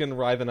lichen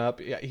writhing up,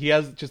 he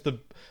has just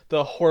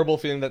the horrible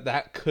feeling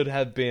that could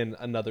have been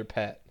another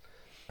pet.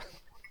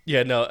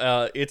 Yeah,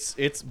 no,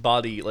 its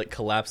body like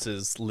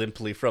collapses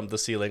limply from the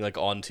ceiling like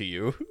onto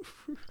you.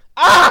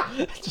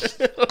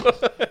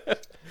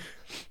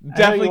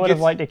 Definitely would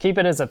have liked to keep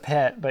it as a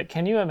pet, but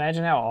can you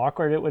imagine how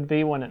awkward it would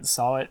be when it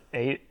saw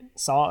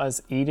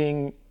us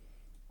eating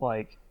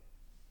like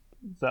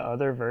the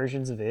other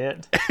versions of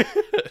it?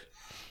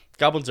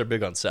 Goblins are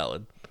big on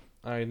salad.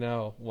 I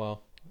know.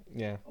 Well,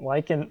 yeah.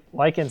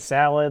 Lichen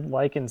salad,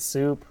 lichen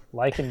soup,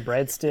 lichen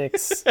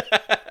breadsticks.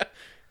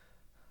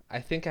 I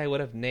think I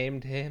would have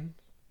named him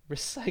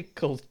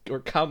Recycled or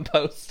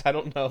Compost. I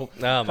don't know.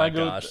 Oh my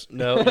gosh.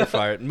 No, you're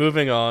fired.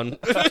 Moving on.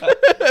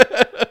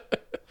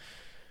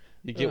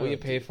 You get what you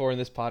pay for in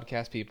this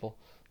podcast, people.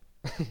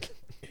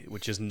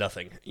 Which is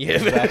nothing. Yeah.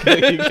 Exactly.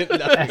 You get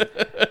nothing.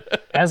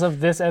 As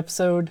of this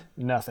episode,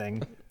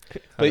 nothing.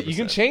 But you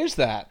can change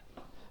that.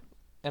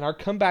 And our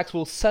comebacks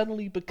will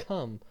suddenly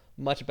become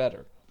much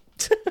better.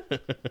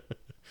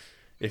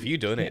 If you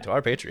donate to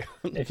our Patreon.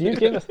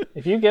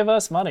 If you give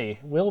us money,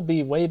 we'll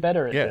be way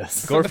better at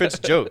this. Gorfit's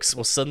jokes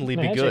will suddenly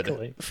be good.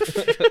 Magically.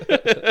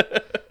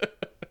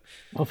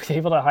 We'll be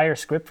able to hire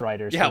script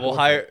writers. Yeah, we'll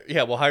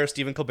hire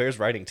Stephen Colbert's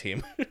writing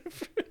team.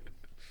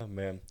 Oh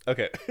man.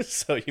 Okay,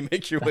 so you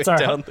make your way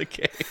down the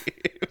cave.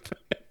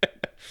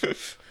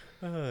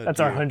 That's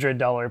our $100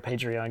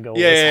 Patreon goal.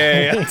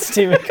 Yeah.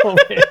 Stephen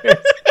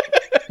Colbert.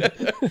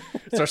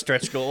 It's our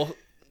stretch goal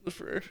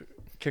for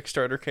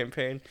Kickstarter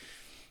campaign.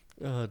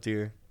 Oh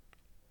dear.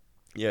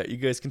 Yeah, you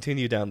guys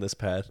continue down this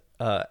path.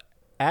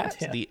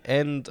 At the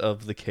end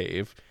of the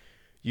cave,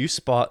 you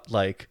spot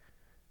like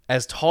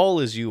as tall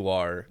as you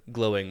are,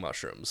 glowing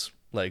mushrooms,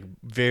 like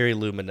very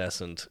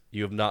luminescent.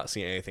 You have not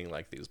seen anything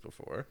like these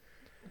before.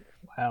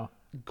 Wow.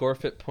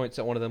 Gorfit points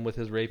at one of them with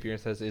his rapier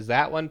and says, "Is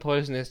that one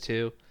poisonous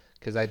too?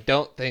 Because I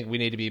don't think we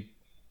need to be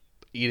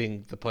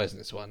eating the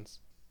poisonous ones.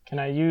 Can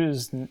I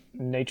use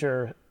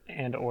nature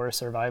and or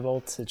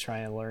survival to try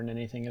and learn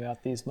anything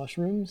about these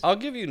mushrooms? I'll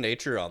give you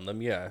nature on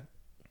them, yeah.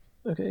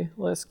 Okay,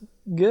 let's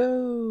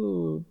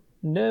go.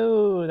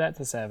 No, that's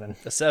a 7.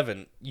 A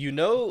 7. You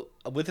know,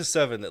 with a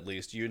 7 at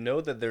least, you know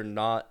that they're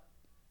not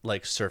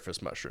like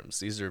surface mushrooms.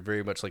 These are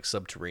very much like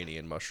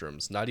subterranean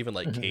mushrooms, not even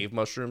like cave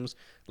mushrooms,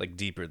 like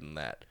deeper than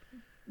that.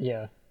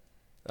 Yeah.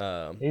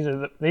 These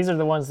are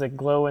the ones that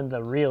glow in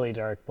the really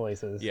dark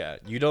places. Yeah,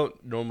 you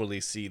don't normally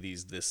see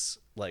these this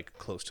like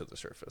close to the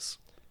surface.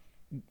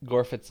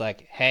 Gorfit's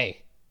like,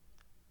 hey,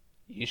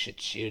 you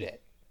should shoot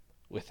it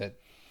with an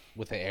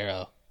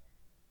arrow.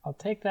 I'll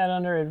take that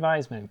under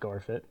advisement,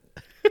 Gorfit.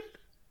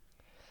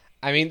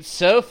 I mean,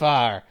 so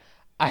far,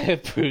 I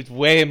have proved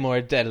way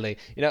more deadly.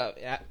 You know,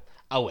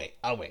 I'll wait.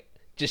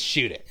 Just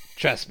shoot it.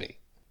 Trust me.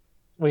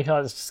 We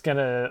thought it's just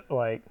gonna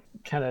like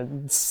kind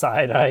of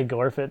side eye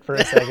Gorfit for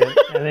a second,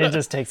 and then he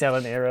just takes out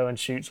an arrow and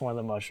shoots one of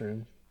the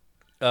mushrooms.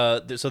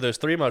 So there's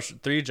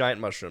three giant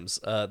mushrooms.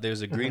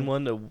 There's a green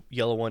one, a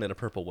yellow one, and a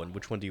purple one.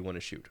 Which one do you want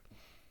to shoot?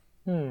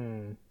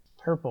 Purple.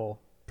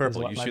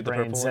 Purple. Is what You my shoot the brain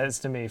purple one? says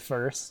to me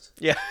first.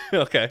 Yeah.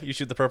 Okay. You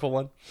shoot the purple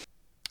one.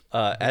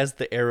 As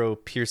the arrow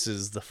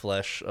pierces the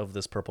flesh of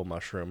this purple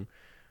mushroom,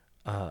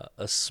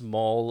 a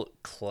small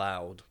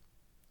cloud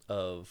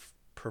of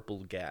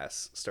purple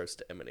gas starts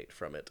to emanate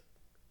from it,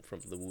 from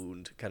the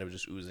wound, kind of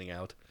just oozing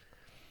out.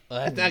 Well,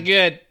 that's not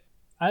good.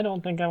 I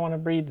don't think I want to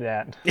breathe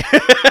that.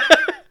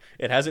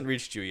 It hasn't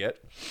reached you yet.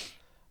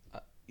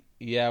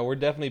 Yeah, we're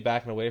definitely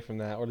backing away from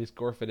that, or at least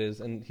Gorfit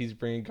is, and he's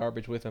bringing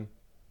garbage with him.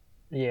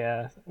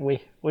 Yeah,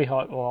 we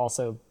will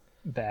also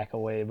back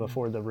away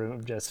before the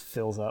room just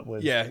fills up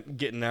with Yeah,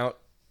 getting out.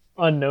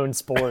 unknown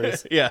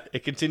spores. Yeah,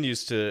 it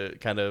continues to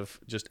kind of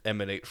just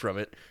emanate from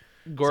it.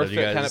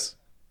 Gorfit kind of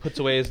puts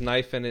away his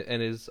knife and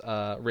his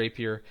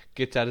rapier,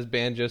 gets out his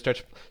banjo,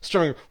 starts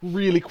strumming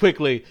really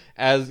quickly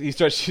as he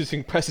starts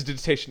using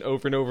prestidigitation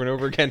over and over and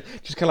over again.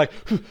 Just kind of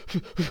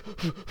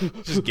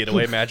like... Just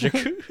getaway magic.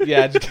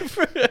 Yeah.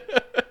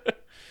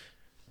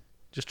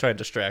 Just try and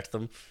distract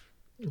them.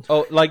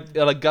 Oh, like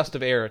gust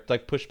of air,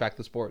 like push back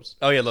the spores.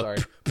 Oh, yeah, look.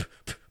 Sorry.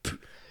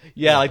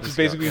 Yeah, like just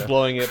basically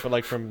blowing it, but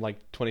like from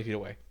like 20 feet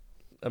away.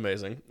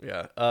 Amazing.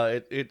 Yeah.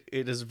 It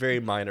is a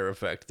very minor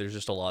effect. There's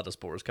just a lot of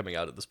spores coming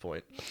out at this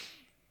point.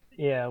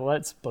 Yeah,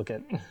 let's book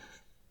it.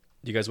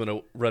 You guys want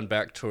to run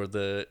back toward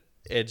the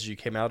edge you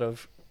came out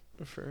of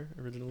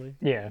originally?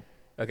 Yeah.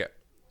 Okay.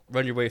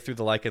 Run your way through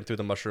the lichen, through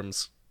the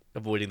mushrooms,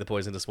 avoiding the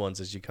poisonous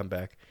ones as you come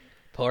back.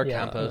 Poor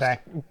Yeah,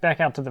 compost. back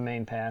out to the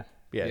main path.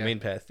 Yeah, main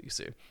path you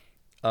see.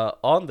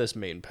 On this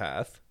main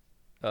path,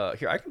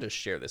 here, I can just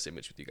share this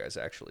image with you guys,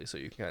 actually, so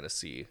you can kind of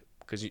see,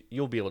 because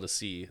you'll be able to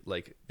see,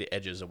 like, the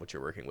edges of what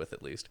you're working with,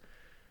 at least,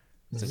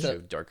 since you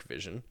have dark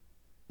vision.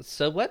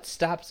 So what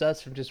stops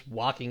us from just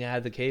walking out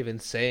of the cave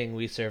and saying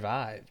we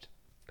survived?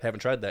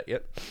 Haven't tried that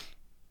yet.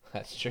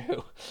 That's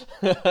true.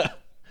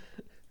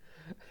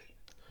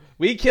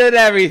 We killed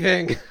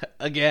everything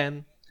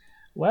again.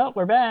 Well,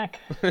 we're back.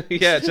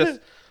 Yeah, just...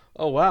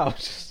 Oh, wow.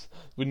 Just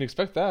wouldn't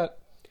expect that.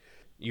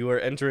 You are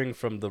entering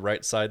from the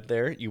right side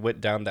there. You went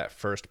down that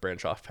first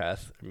branch-off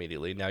path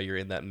immediately. Now you're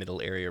in that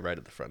middle area right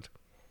at the front.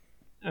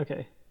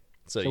 Okay.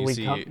 So So you we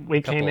see we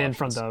a couple came in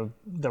options. from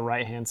the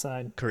right-hand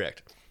side.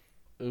 Correct.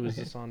 Ooh, is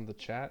this on the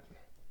chat?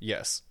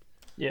 Yes.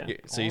 Yeah.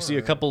 So you see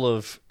a couple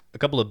of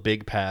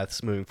big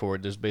paths moving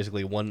forward. There's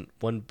basically one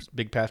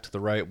big path to the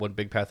right, one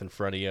big path in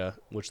front of you,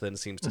 which then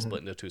seems to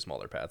split into two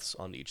smaller paths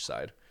on each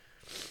side.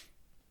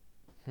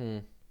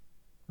 All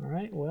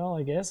right. Well,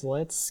 I guess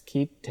let's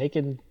keep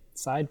taking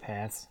side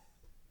paths.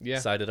 Yeah.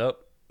 Side it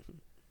up.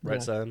 Right Yeah.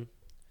 side.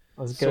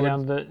 Let's go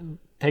down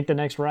take the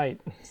next right.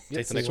 Take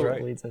the See next where it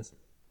right. leads us.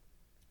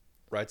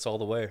 Right's all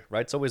the way.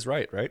 Right's always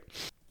right, right?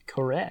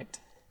 Correct.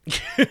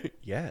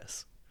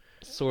 Yes.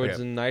 Swords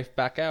Okay. and knife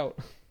back out.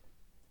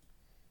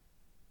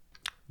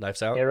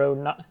 Knife's out. Arrow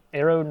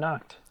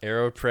knocked.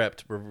 Arrow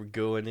prepped. We're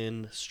going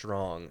in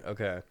strong.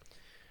 Okay.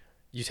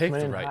 You take Coming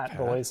the in right hot, path.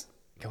 boys.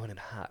 Going in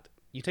hot.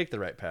 You take the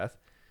right path.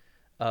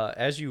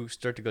 As you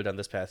start to go down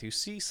this path, you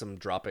see some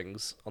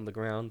droppings on the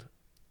ground.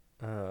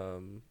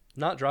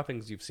 Not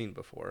droppings you've seen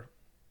before.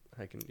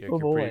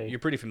 You're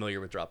pretty familiar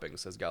with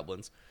droppings as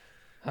goblins.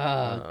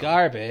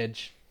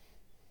 Garbage.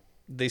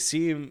 They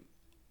seem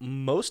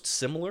most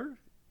similar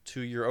to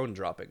your own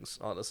droppings,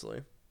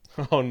 honestly.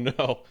 Oh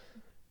no.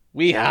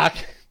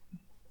 Weehawk.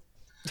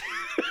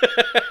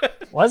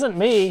 Wasn't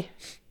me.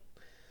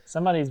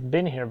 Somebody's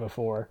been here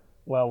before.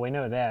 Well, we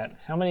know that.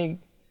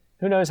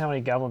 Who knows how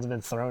many goblins have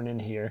been thrown in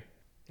here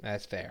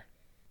That's fair.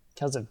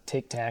 because of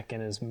Tic Tac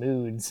and his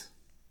moods.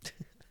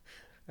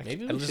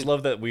 Maybe I we just should...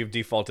 love that we've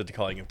defaulted to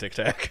calling him Tic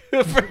Tac.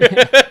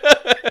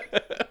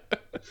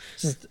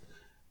 Just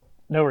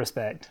no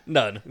respect.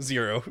 None.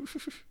 Zero.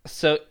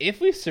 So if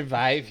we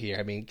survive here,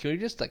 I mean, can we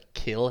just like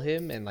kill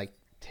him and like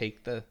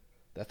take the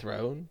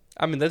throne?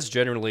 I mean, that's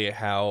generally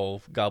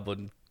how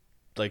goblin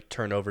like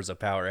turnovers of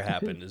power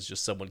happen. Is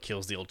just someone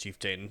kills the old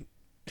chieftain.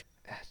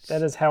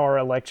 That is how our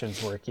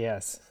elections work,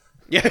 yes.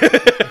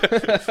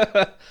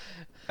 Yeah.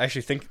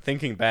 actually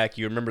thinking back,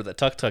 you remember that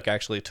Tuk Tuk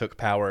actually took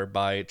power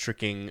by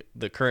tricking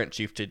the current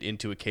chieftain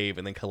into a cave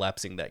and then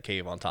collapsing that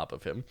cave on top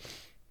of him.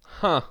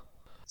 Huh.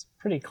 It's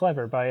pretty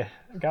clever by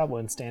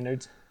goblin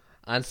standards.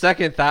 On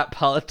second thought,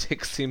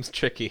 politics seems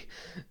tricky.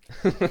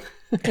 I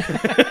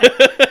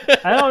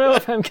don't know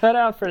if I'm cut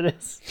out for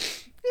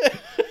this.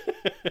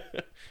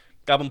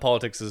 Goblin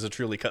politics is a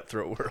truly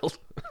cutthroat world.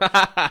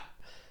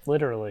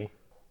 Literally.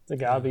 It's a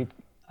gob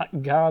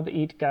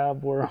eat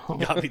gob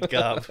world. Gob eat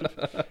gob.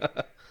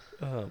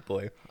 Oh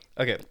boy.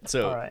 Okay,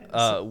 so, All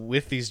right,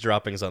 with these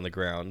droppings on the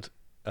ground,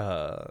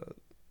 So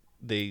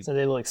they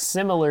look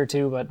similar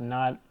to, but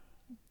not.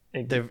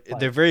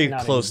 they're very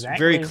not close, exactly.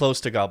 very close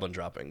to goblin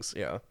droppings.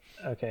 Yeah.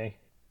 Okay.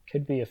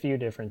 Could be a few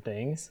different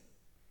things.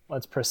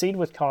 Let's proceed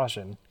with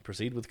caution.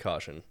 Proceed with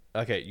caution.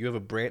 Okay, you have a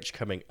branch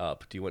coming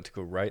up. Do you want to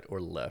go right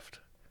or left?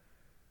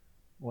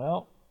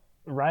 Well,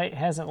 right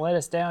hasn't let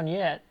us down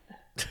yet.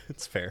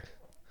 It's fair.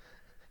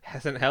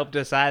 Hasn't helped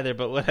us either,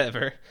 but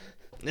whatever.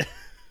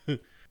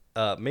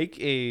 Make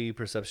a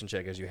perception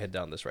check as you head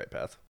down this right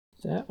path.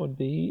 That would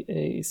be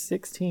a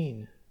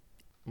 16.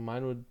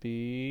 Mine would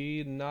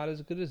be not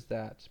as good as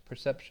that.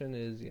 Perception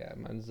is,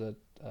 mine's a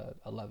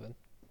 11.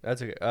 That's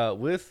okay.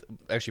 With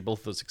actually both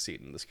of those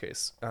succeed in this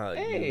case.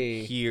 Hey!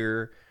 You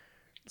hear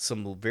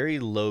some very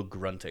low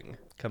grunting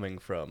coming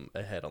from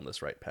ahead on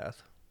this right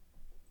path.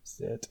 Is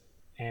it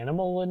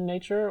animal in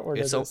nature, or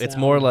does it It's sound...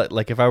 more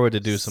like if I were to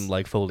do some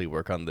like Foley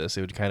work on this,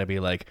 it would kind of be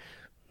like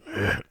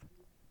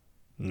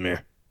meh,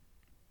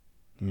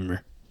 meh,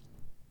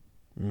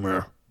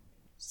 meh.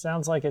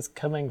 Sounds like it's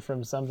coming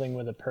from something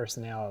with a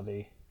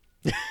personality.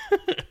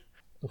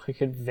 It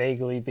could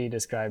vaguely be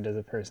described as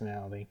a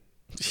personality.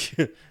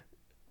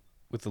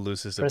 With the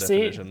loosest of Proceed.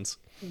 definitions.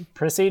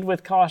 Proceed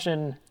with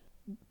caution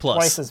Plus.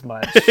 twice as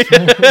much.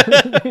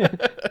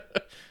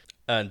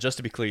 And just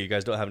to be clear, you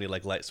guys don't have any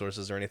like light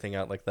sources or anything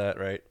out like that,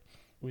 right?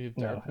 We have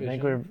No, dark I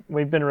vision. think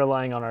we've been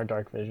relying on our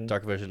dark vision.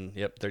 Dark vision.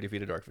 Yep, 30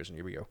 feet of dark vision.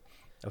 Here we go.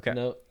 Okay.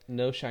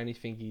 No shiny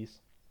fingies.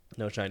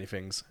 No shiny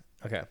things.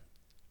 Okay.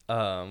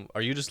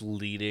 Are you just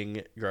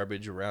leading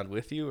Garbage around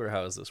with you, or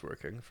how is this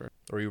working? Or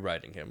are you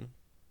riding him?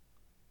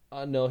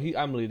 No,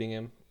 I'm leading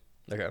him.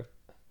 Okay.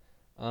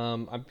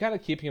 I'm kind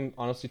of keeping him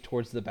honestly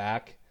towards the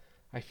back.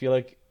 I feel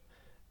like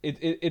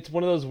it's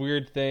one of those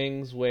weird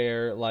things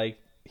where like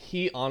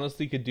he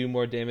honestly could do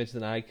more damage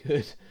than I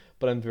could,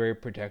 but I'm very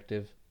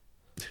protective.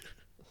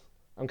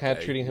 I'm kind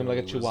of treating him like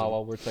a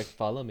chihuahua where it's like,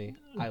 follow me.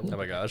 I will Oh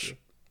my protect gosh. you.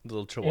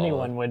 Little chihuahua.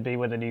 Anyone would be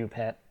with a new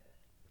pet.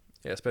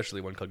 Yeah,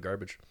 especially one called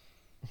Garbage.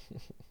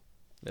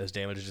 As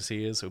damaged as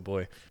he is, oh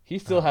boy. He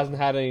still hasn't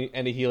had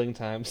any healing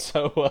time,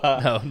 so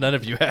No, none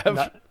of you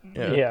have.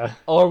 Yeah.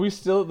 Oh, are we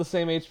still at the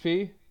same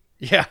HP?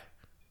 Yeah.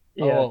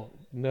 Yeah. Oh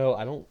no,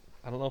 I don't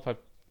know if I.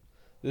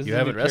 This You is a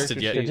haven't new rested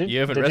character yet. sheet. You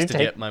haven't Did rested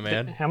take- yet, my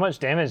man. How much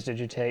damage did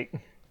you take?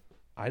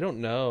 I don't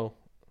know.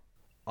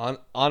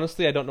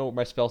 Honestly, I don't know what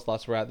my spell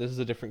slots were at. This is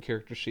a different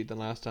character sheet than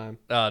last time.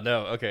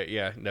 No, okay,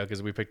 yeah, no,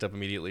 because we picked up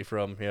immediately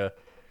from, yeah.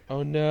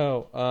 Oh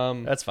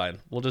no. That's fine.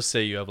 We'll just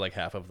say you have like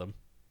half of them.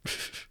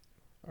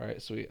 All right,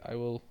 sweet. I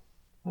will.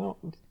 Well,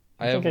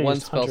 I have think one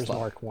used spell Hunter's slot.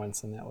 Mark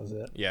once, and that was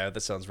it. Yeah,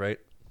 that sounds right.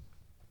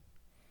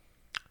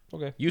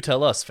 Okay. You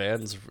tell us,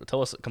 fans.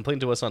 Complain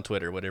to us on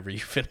Twitter whenever you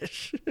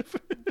finish.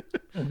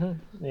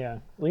 Yeah.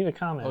 Leave a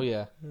comment. Oh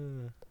yeah.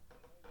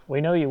 We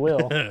know you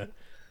will,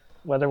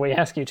 whether we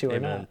ask you to or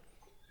Amen.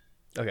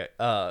 not.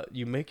 Okay,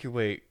 you make your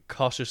way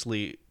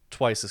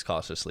twice as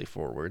cautiously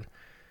forward,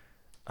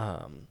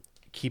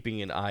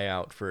 keeping an eye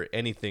out for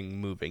anything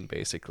moving,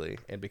 basically.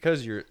 And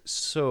because you're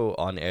so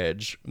on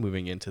edge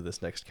moving into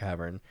this next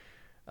cavern,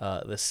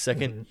 the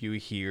second you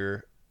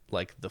hear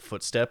like the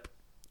footstep,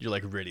 you're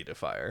like ready to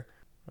fire,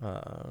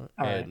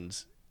 and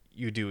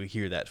you do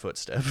hear that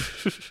footstep.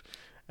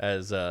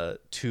 As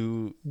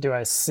two, Do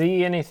I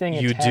see anything?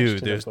 you attached do.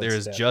 To There's the there's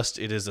footstep? just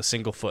it is a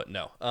single foot.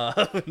 No,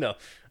 no.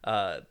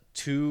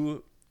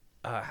 Two.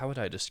 How would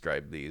I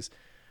describe these?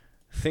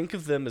 Think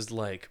of them as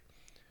like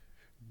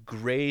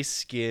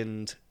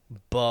gray-skinned,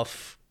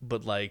 buff,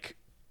 but like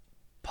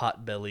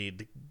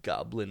pot-bellied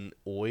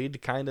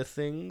goblin-oid kind of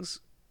things.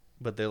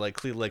 But they're like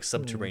clearly like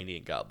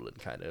subterranean goblin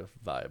kind of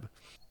vibe.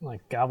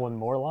 like goblin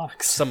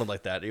Morlocks, Something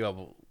like that.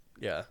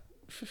 Yeah.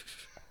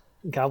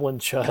 goblin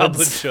chuds.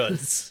 Goblin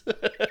chuds.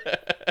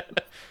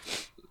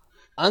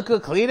 Uncle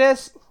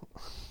Cletus.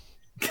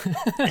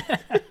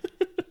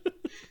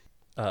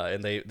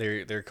 And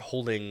they're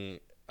holding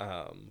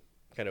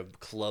kind of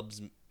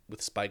clubs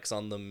with spikes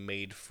on them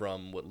made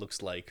from what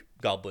looks like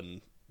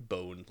goblin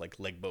bone, like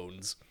leg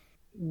bones.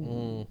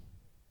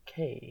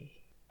 Okay.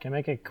 Can I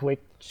make a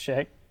quick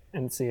check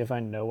and see if I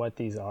know what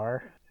these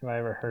are? Have I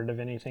ever heard of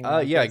anything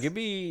like Yeah,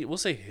 this? we'll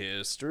say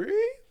history.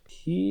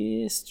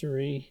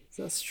 History. It's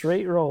a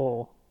straight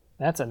roll.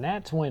 That's a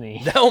nat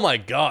 20. Oh my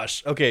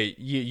gosh. Okay,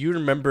 you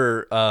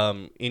remember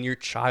in your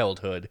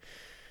childhood,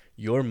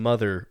 your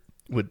mother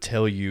would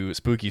tell you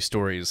spooky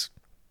stories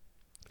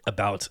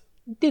about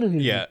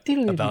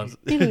about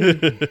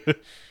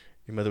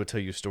your mother would tell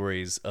you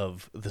stories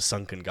of the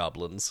sunken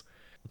goblins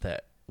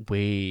that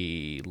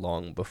way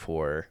long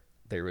before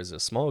there was a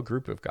small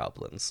group of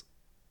goblins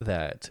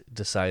that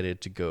decided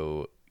to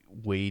go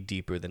way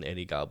deeper than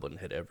any goblin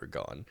had ever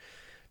gone,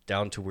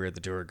 down to where the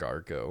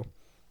Duergar go,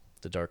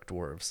 the dark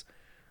dwarves.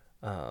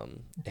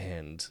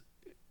 And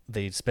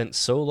they spent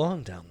so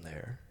long down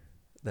there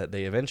that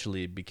they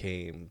eventually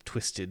became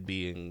twisted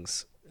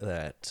beings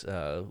that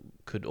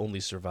could only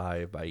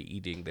survive by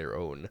eating their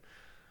own.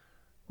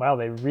 Wow,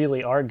 they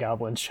really are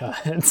goblin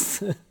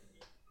shots.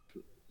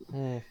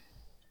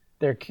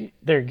 They're guds.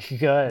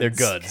 They're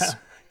guds.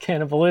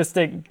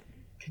 Cannibalistic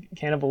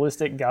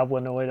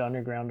goblinoid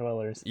underground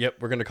dwellers. Yep,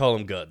 we're gonna call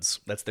them guds.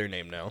 That's their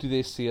name now. Do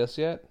they see us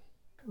yet?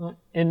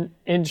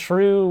 In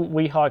true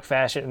Weehawk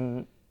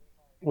fashion,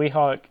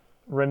 Weehawk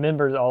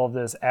remembers all of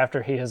this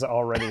after he has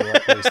already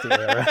let loose the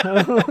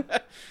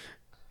arrow.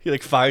 He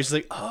fires,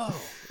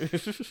 oh.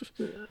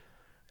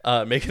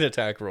 Make an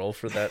attack roll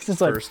for that It's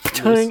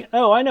first. like,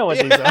 oh, I know what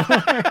these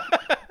are.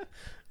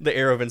 The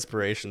arrow of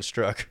inspiration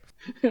struck.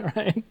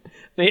 Right?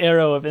 The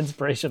arrow of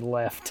inspiration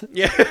left.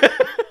 Yeah.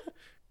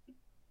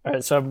 All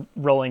right, so I'm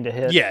rolling to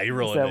hit. Yeah, you're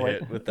rolling that to what-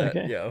 hit with that.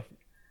 okay. Yeah.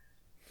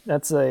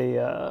 That's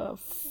a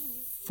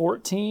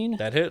 14.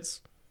 That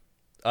hits.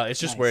 It's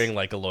just Nice. wearing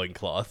a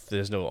loincloth.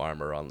 There's no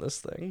armor on this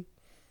thing.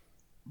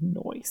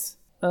 Noise.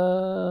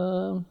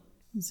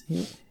 Let's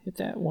hit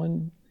that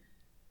one.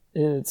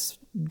 It's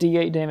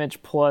D8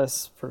 damage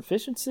plus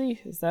proficiency.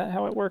 Is that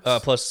how it works?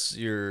 Plus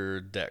your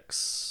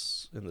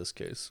dex in this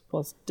case.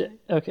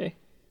 Okay.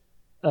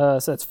 So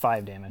that's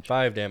 5 damage.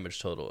 5 damage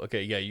total.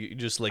 Okay, yeah, you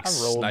just rolled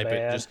snipe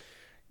bad. it. Just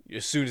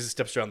as soon as it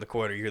steps around the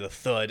corner, you hear the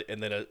thud,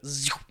 and then a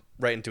zoop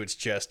right into its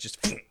chest. Just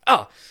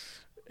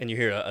and you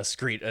hear a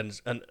screech, and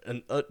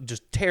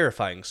just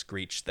terrifying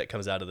screech that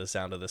comes out of the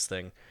sound of this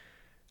thing,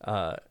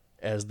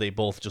 as they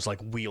both just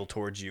wheel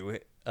towards you,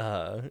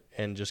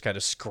 and just kind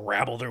of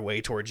scrabble their way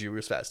towards you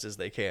as fast as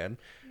they can.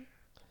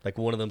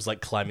 One of them's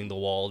climbing the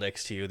wall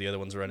next to you, the other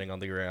one's running on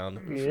the ground.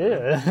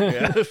 Yeah.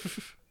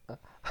 Yeah.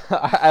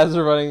 As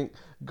they're running,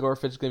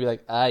 Gorfit's gonna be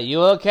like, "Are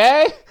you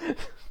okay?"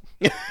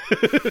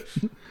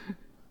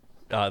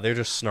 They're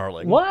just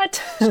snarling.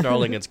 What?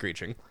 Snarling and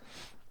screeching.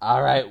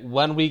 All right,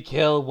 one we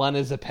kill, one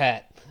is a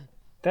pet.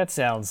 That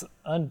sounds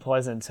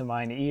unpleasant to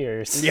mine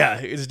ears. Yeah,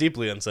 it's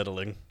deeply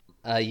unsettling.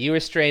 You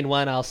restrain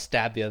one, I'll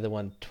stab the other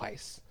one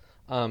twice.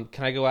 Can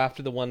I go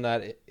after the one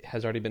that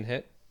has already been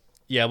hit?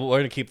 Yeah, but we're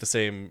going to keep the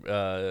same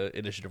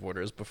initiative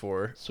order as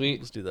before. Sweet.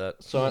 Let's do that.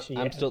 So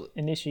I'm still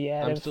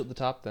Initiative. at the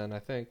top then, I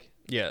think.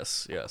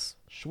 Yes.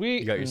 Sweet.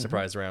 You got your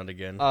surprise round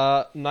again.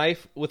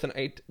 Knife with an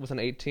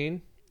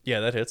 18, Yeah,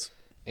 that hits.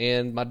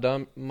 and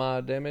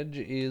my damage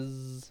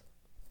is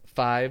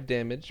 5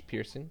 damage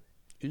piercing.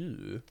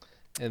 Ooh.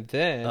 And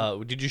then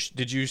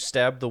Did you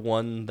stab the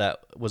one that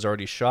was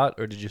already shot,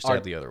 or did you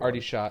stab the other one? already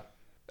shot.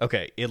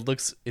 Okay, it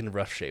looks in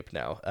rough shape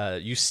now.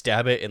 You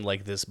stab it, and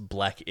this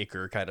black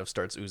ichor kind of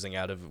starts oozing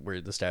out of where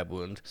the stab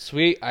wound.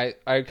 Sweet. I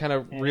kind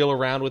of reel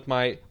around with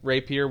my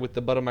rapier, with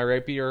the butt of my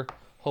rapier,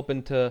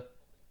 hoping to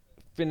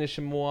finish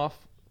him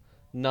off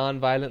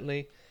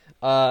non-violently.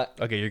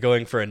 Okay, you're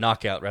going for a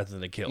knockout rather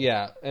than a kill.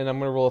 Yeah, and I'm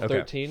going to roll a Okay.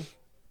 13.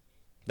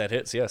 That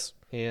hits, yes.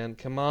 And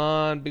come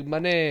on, big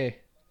money.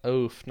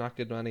 Oof, not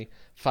good money.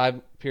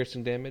 5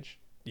 piercing damage.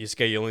 You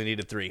only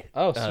needed 3.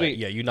 Oh, sweet.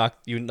 Yeah, you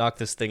knock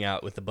this thing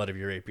out with the butt of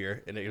your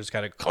rapier, and it just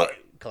kind of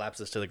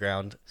collapses to the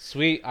ground.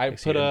 Sweet. I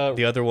put And a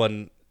the other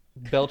one.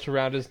 belt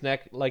around his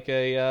neck like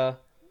a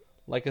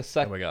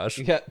sack. Oh my gosh.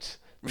 Yeah,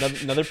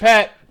 another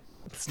pet.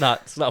 It's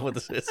not what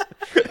this is.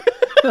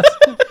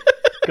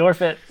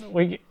 Gorfit,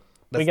 we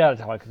got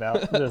to talk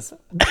about this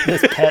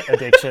pet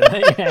addiction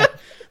that you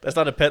have. That's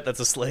not a pet. That's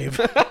a slave.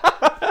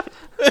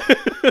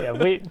 Yeah,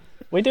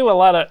 we do a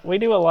lot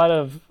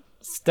of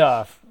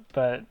stuff,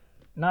 but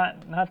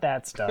not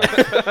that stuff.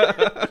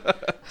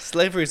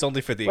 Slavery is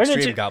only for the Where did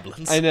extreme you-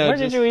 goblins. I know. Where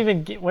did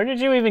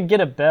you even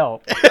get a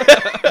belt?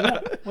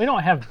 we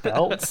don't have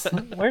belts.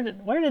 Where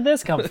did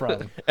this come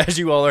from? As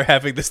you all are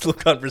having this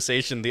little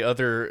conversation, the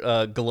other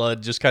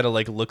Glud just kind of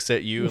looks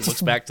at you and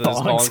looks back to his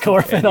fallen Bonks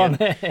Gorfit on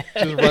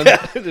companion.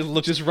 the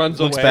head. just runs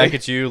Looks away. back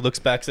at you, looks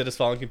back at his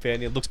fallen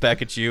companion, looks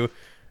back at you,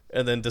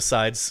 and then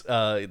decides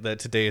that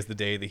today is the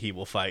day that he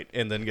will fight,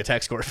 and then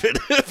attacks Gorfit.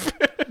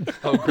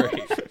 Oh,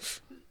 great.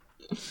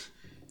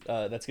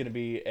 That's going to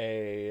be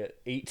a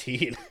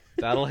 18.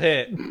 That'll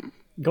hit.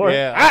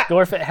 Yeah.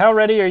 Gorfit, how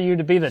ready are you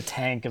to be the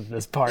tank of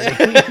this party?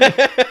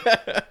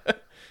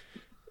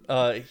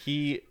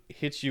 He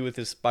hits you with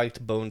his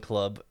spiked bone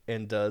club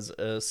and does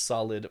a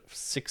solid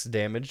 6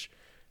 damage,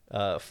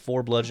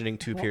 4 bludgeoning,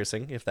 2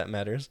 piercing, if that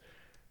matters.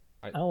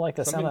 I don't like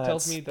the sound Something of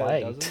tells that me that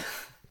it spiked. doesn't.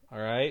 All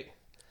right.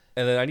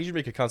 And then I need you to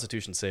make a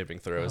Constitution saving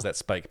throw as that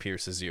spike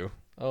pierces you.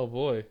 Oh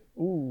boy.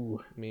 Ooh,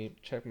 Let me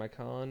check my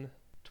con.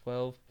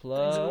 12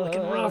 plus. it's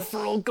looking rough for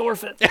old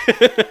Gorfit.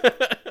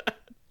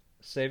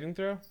 Saving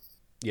throw.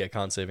 Yeah,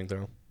 con saving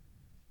throw.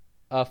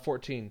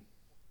 14.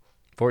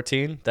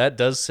 14. That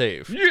does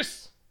save.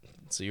 Yes.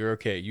 So you're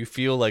okay. You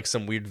feel like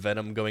some weird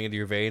venom going into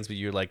your veins, but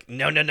you're like,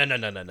 no.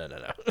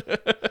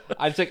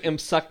 I just am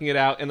sucking it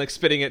out and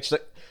spitting it,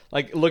 just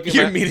like looking.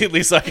 You're at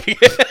immediately sucking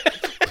it.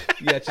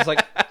 Yeah,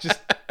 just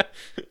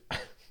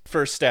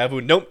First stab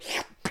wound. Nope.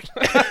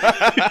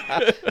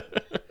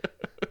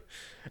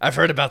 I've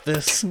heard about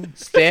this.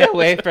 Stay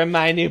away from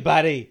my new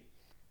buddy.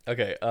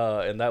 Okay,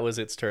 and that was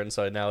its turn,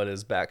 so now it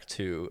is back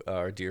to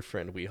our dear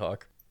friend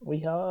Weehawk.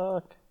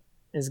 Weehawk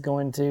is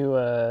going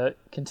to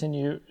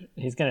continue.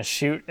 He's going to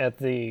shoot at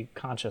the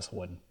conscious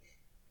one.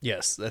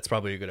 Yes, that's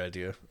probably a good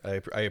idea.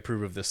 I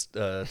approve of this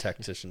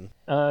tactician.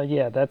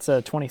 Yeah, that's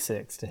a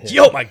 26 to hit.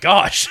 Yo, my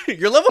gosh!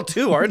 You're level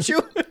 2, aren't you?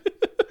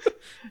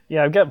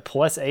 Yeah, I've got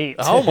 +8.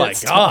 Oh my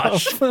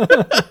gosh!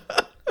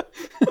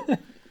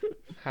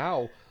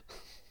 How?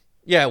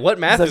 Yeah, what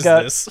math So is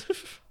got- this?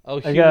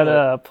 Oh, I got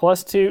a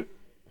 +2.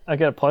 I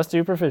got a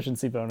 +2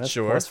 proficiency bonus,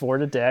 Sure. +4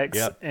 to Dex,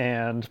 Yep.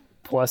 and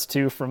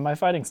 +2 from my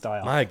fighting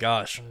style. My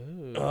gosh!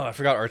 Oh, I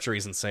forgot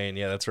archery's insane.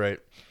 Yeah, that's right.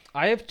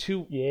 I have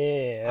two.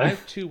 Yeah. I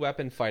have 2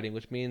 weapon fighting,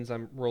 which means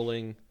I'm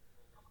rolling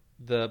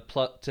the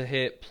to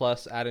hit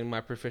plus adding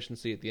my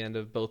proficiency at the end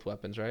of both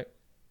weapons, right?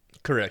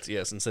 Correct.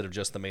 Yes, instead of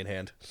just the main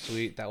hand.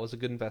 Sweet, that was a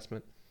good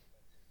investment.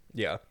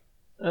 Yeah.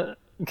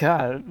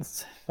 God,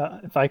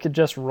 if I could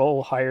just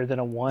roll higher than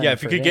a 1. Yeah, if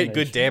for you could get damage.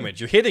 good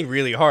damage, you're hitting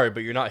really hard,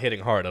 but you're not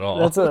hitting hard at all.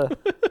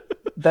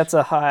 That's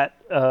a hot.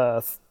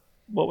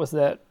 What was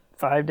that?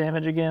 5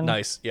 damage again.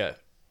 Nice. Yeah.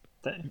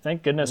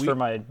 Thank goodness for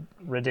my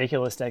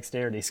ridiculous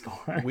dexterity score.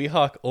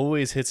 Weehawk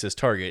always hits his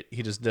target.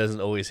 He just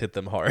doesn't always hit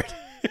them hard.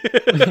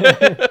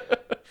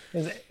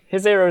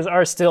 His arrows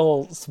are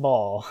still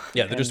small.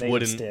 Yeah, they're and just made of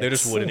wooden. They're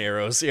just sticks. wooden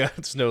arrows. Yeah,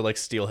 there's no like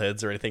steel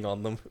heads or anything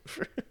on them.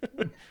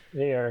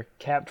 They are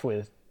capped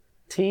with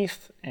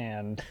teeth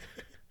and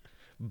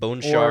Bone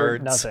or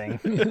shards. nothing.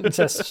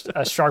 Just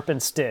a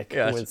sharpened stick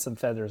Yeah. with some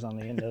feathers on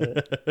the end of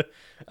it.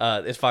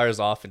 It fires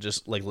off and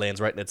just like lands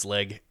right in its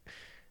leg,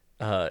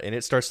 and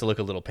it starts to look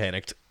a little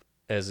panicked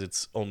as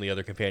its only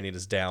other companion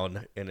is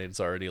down and it's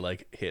already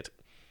like hit.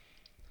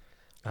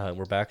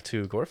 We're back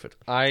to Gorfit.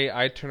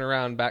 I turn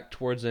around back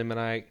towards him and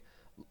I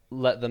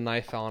let the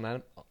knife on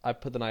him. I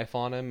put the knife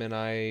on him and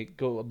I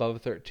go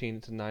above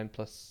 13 to 9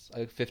 plus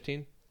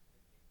 15.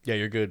 Yeah,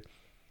 you're good.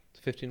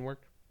 15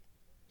 work.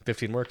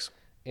 15 works.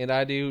 And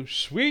I do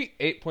sweet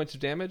 8 points of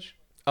damage.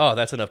 Oh,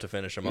 that's enough to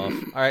finish him off.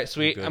 All right,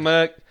 sweet. Good. I'm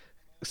gonna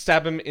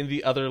stab him in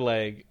the other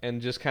leg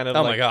and just kind of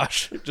Oh like, my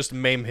gosh, just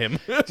maim him.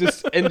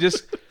 just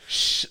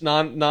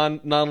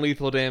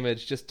non-lethal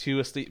damage, just 2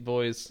 asleep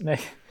boys.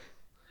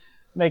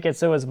 Make it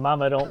so his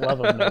mama don't love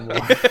him no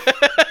more.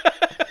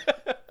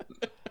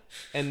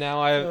 And now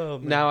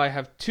I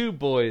have 2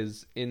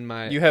 boys in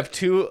my You have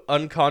 2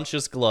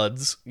 unconscious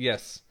gloods.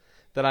 yes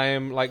that I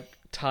am like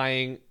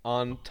tying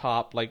on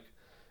top like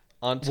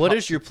on top. What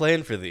is your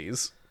plan for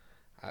these?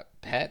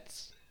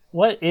 Pets?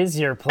 What is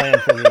your plan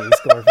for these,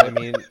 Gorfit? I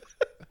mean,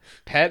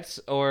 pets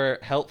or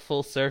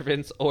helpful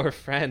servants or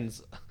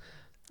friends.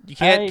 You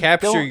can't I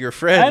capture don't- your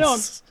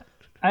friends.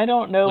 I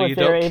don't know Well, you if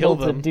they're don't kill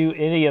able to them. do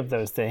any of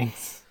those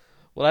things.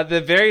 Well, at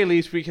the very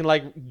least, we can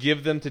like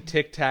give them to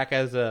Tic Tac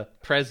as a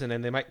present,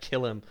 and they might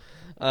kill him.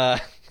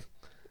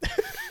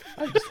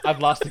 I've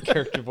lost the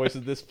character voice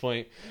at this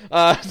point.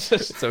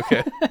 It's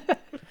okay.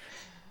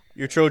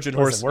 Your Trojan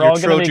horse. Listen, we're You're all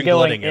going to Trojan be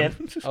going glutting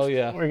him. Oh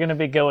yeah. We're going to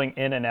be going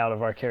in and out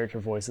of our character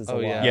voices a Oh,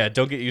 lot. yeah. Yeah,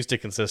 don't get used to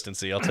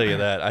consistency. I'll tell you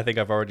that. I think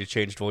I've already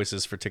changed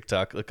voices for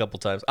TikTok a couple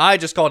times. I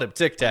just called him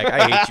Tic Tac.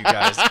 I hate you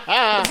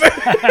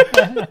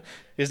guys.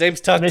 His name's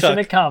Tuck Mission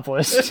Tuck.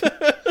 accomplished.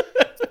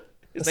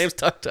 His name's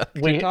Tuck Tuck.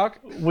 We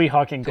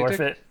Hawking Tick, tick.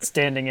 Gorfit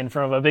standing in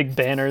front of a big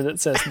banner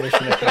that says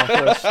mission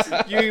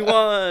accomplished. You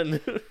won.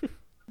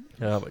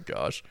 Oh my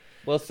gosh.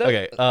 Well, so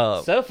Okay,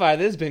 so far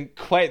this has been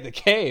quite the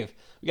cave.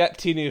 We got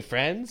 2 new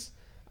friends.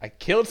 I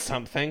killed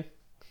something.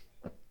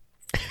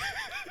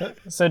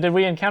 So did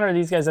we encounter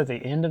these guys at the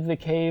end of the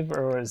cave,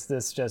 or was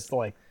this just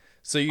like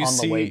So you on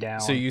the way see, down?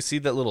 so you see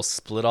that little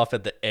split off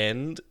at the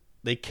end.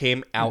 They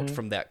came out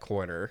from that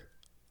corner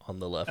on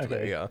the left. There,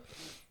 Okay. yeah.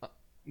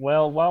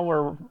 well, while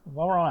we're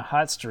on a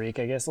hot streak,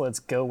 I guess let's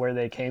go where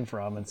they came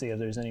from and see if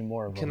there's any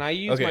more of them. Can I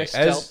use Okay, my as-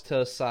 stealth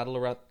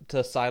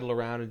to sidle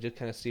around and just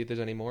kind of see if there's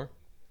any more?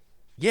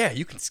 Yeah,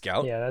 you can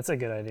scout. Yeah, that's a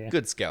good idea.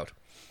 Good scout.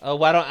 Oh,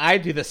 why don't I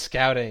do the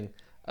scouting?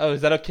 Oh,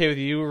 is that okay with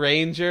you,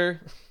 Ranger?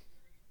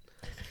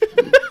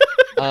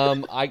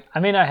 I I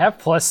mean, I have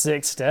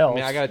 +6 stealth.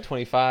 mean, I got a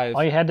 25.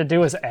 All you had to do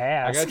was I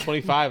ask. got a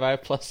 25. I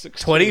have +6.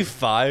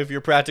 25.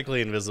 You're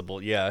practically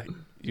invisible. Yeah.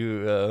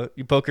 You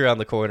poke around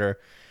the corner,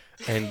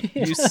 and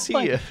you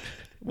see.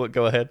 What?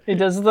 Go ahead. It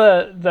does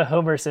the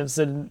Homer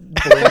Simpson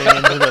blending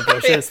into the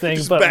bushes thing,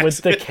 just but backs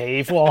with the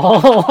cave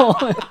wall.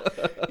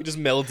 He just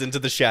melds into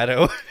the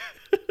shadow.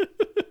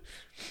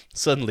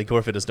 Suddenly,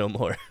 Gorfit is no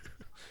more.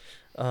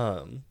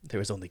 There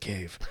was only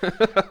cave.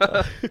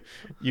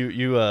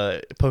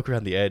 You poke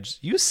around the edge.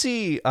 You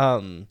see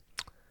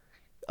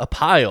a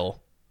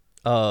pile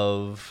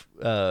of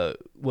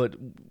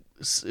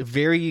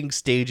varying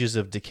stages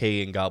of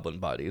decaying goblin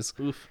bodies.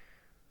 Oof.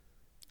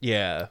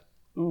 Yeah.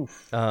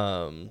 Oof.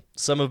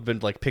 Some have been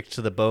like picked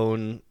to the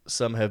bone.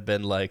 Some have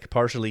been like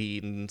partially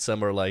eaten.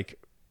 Some are like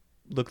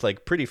look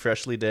like pretty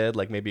freshly dead,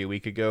 like maybe a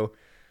week ago.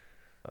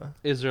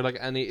 Is there like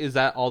any? Is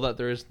that all that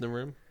there is in the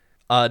room?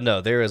 No,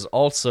 there is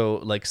also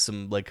like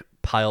some like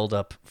piled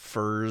up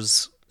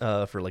furs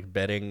for like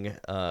bedding.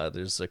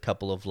 There's a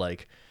couple of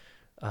like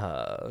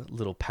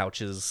little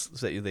pouches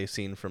that they've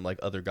seen from like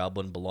other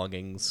goblin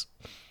belongings.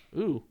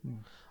 Ooh.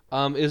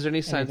 Is there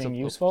any signs Anything of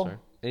useful? sorry.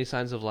 Any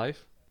signs of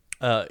life?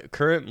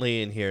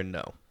 Currently in here,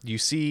 no. You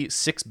see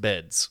 6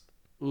 beds.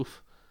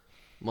 Oof.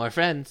 More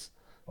friends.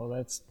 Well,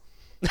 that's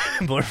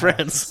More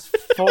friends.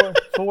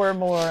 four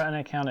more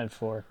unaccounted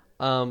for.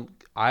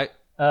 I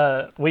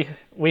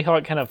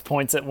Weehawk kind of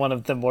points at one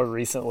of the more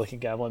recent looking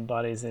goblin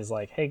bodies and is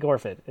like, "Hey,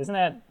 Gorfit, isn't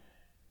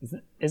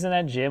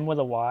that Jim with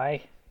a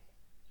Y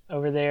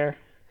over there?"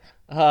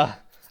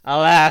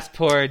 Alas,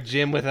 poor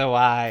Jim with a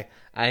Y.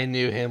 I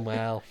knew him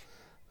well.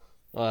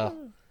 Well,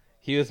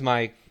 he was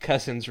my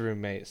cousin's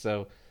roommate,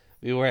 so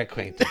we were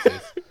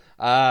acquaintances.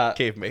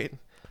 Cave mate.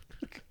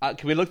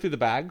 Can we look through the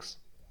bags?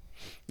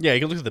 Yeah, you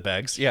can look at the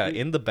bags. Yeah,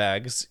 in the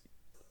bags,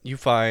 you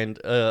find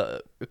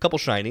a couple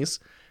shinies.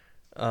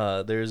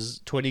 There's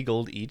 20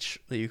 gold each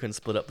that you can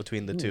split up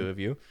between the two of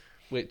you.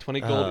 Wait, 20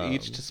 gold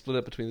each to split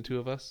up between the two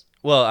of us?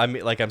 Well, I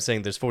mean, like I'm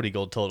saying, there's 40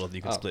 gold total that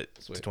you can split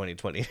sweet. to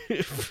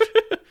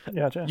 20-20.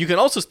 Gotcha. You can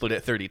also split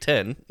it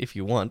 30-10 if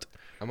you want.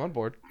 I'm on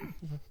board.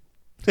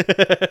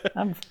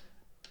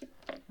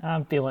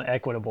 I'm feeling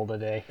equitable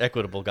today.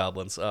 Equitable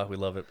goblins. We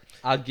love it.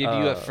 I'll give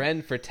you a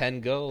friend for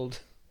 10 gold.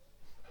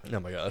 Oh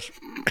my gosh.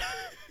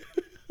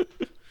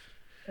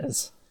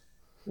 It's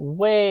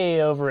way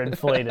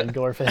overinflated,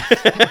 Gorfit.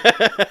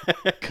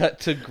 Cut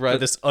to For grunt.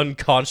 this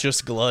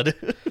unconscious glud.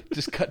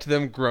 Just cut to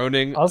them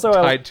groaning, Also,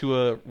 tied to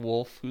a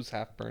wolf who's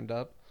half burned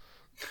up.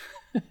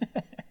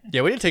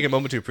 Yeah, we didn't take a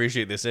moment to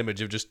appreciate this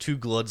image of just 2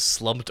 gloods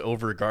slumped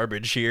over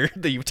garbage here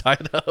that you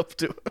tied up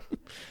to.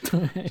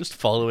 Just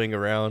following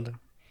around.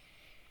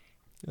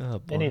 Oh,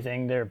 boy.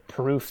 Anything, they're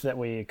proof that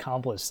we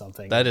accomplished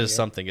something. That is here.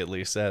 something, at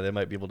least. Yeah, they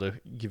might be able to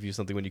give you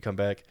something when you come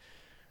back.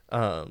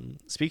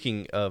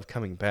 Speaking of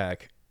coming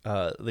back,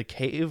 the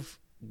cave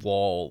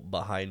wall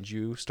behind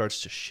you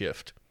starts to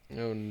shift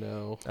Oh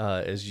no.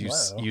 as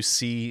Whoa. you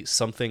see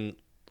something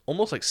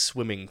almost like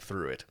swimming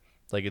through it.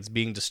 Like it's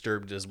being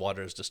disturbed as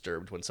water is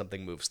disturbed when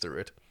something moves through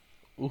it.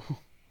 Ooh.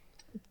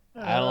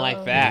 I don't like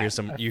You that.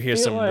 hear feel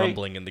some like-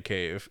 rumbling in the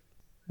cave.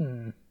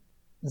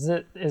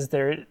 Is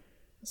there?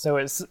 So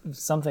it's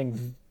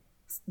something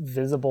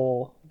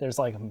visible. There's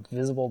like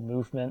visible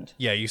movement.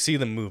 Yeah, you see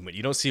the movement.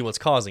 You don't see what's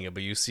causing it,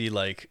 but you see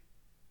like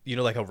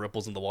how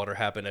ripples in the water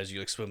happen as you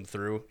like swim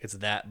through. It's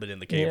that, but in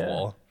the cave Yeah.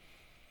 wall.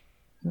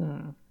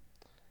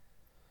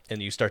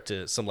 And you start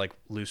to some like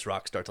loose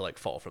rocks start to like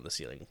fall from the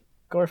ceiling.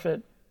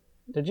 Gorfit,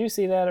 did you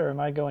see that, or am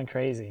I going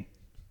crazy?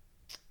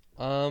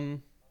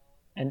 And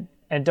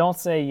don't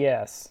say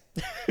yes.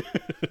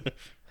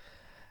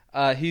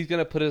 He's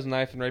gonna put his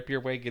knife and rapier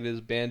away, get his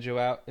banjo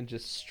out, and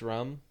just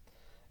strum,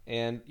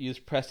 and use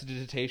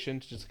prestidigitation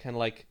to just kind of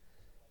like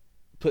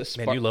put.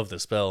 Man, you love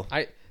this spell.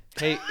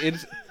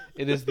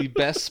 It is the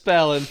best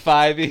spell in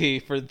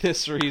 5e for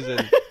this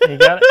reason.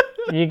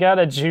 You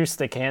gotta juice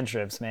the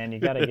cantrips, man. You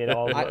gotta get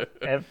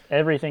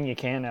everything you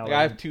can out of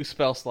I them. have 2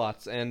 spell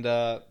slots, and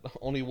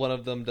only one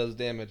of them does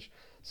damage,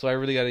 so I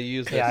really got to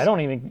use this. Yeah, I don't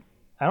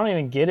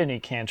even get any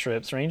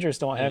cantrips. Rangers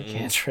don't have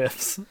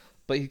cantrips.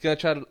 But he's gonna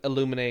try to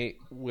illuminate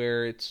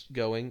where it's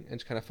going and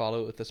just kind of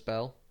follow it with the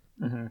spell.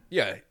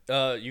 Yeah,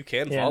 you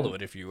can Yeah. follow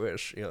it if you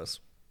wish. Yes.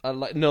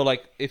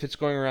 Like if it's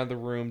going around the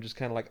room, just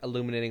kind of like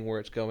illuminating where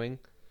it's going.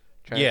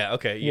 Yeah.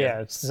 Okay. Yeah.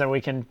 Yeah, so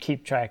we can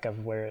keep track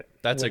of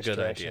That's a which good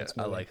direction idea. it's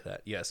I moving. like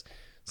that. Yes.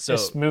 So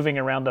Just moving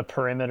around the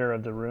perimeter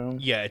of the room.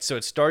 yeah, so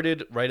it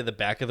started right at the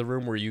back of the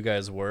room where you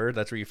guys were.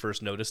 That's where you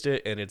first noticed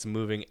it, and it's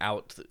moving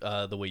out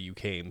the way you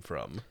came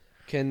from.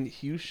 Can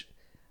Hugh?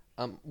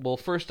 Well,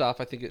 first off,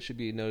 I think it should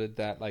be noted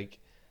that like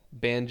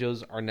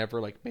banjos are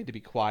never like made to be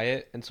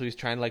quiet, and so he's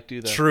trying to like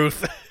do the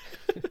Truth.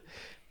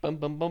 bum,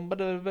 bum, bum,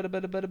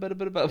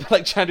 ba-da-ba-da-ba-da-ba-da-ba-da-ba,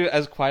 like trying to do it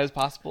as quiet as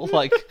possible,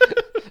 like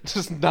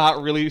just not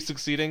really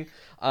succeeding.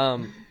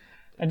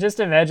 And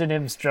just imagine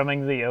him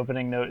strumming the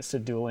opening notes to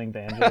dueling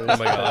banjos. Oh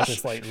my gosh.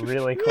 Just like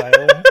really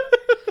quietly.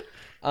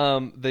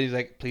 Then he's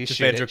like, "Please Just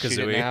shoot it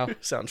Banjo-Kazooie now,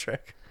 soundtrack.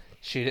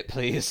 shoot it,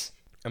 please."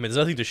 I mean, there's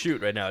nothing to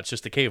shoot right now. It's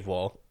just a cave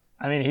wall.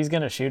 I mean, he's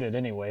gonna shoot it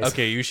anyways.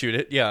 Okay, you shoot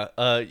it. Yeah.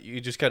 You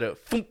just kind of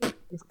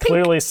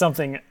Clearly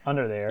something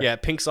under there. yeah,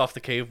 it pinks off the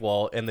cave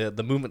wall, and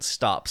the movement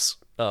stops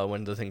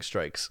when the thing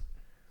strikes.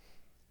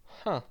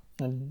 Huh?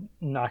 And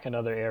knock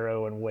another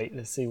arrow and wait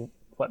to see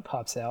what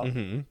pops out.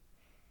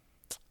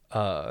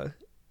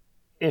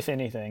 If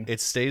anything. It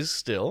stays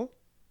still.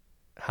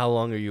 How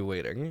long are you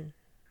waiting?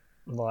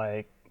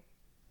 Like,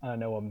 I don't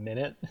know, a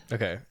minute.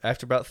 Okay.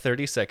 After about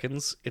 30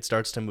 seconds, it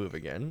starts to move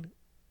again.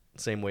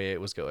 Same way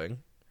it was going.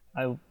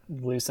 I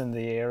loosen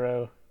the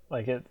arrow.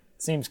 Like, it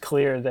seems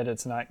clear that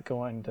it's not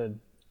going to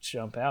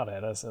jump out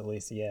at us, at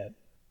least yet.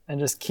 And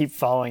just keep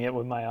following it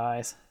with my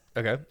eyes.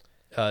 Okay.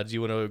 Do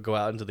you want to go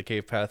out into the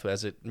cave path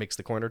as it makes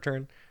the corner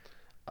turn?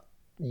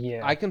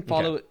 Yeah. I can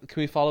follow it.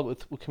 Can we follow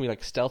it with? Can we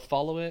like stealth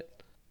follow it?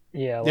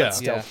 Yeah,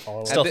 let's Yeah. stealth follow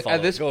it. At Stealth thi- follow.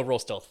 at this- Go roll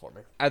stealth for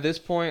me. At this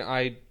point,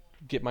 I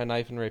get my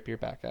knife and rapier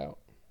back out.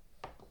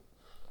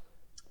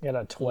 Got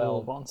a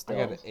 12 Ooh, on I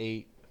stealth. got an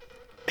 8.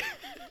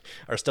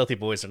 Our stealthy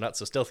boys are not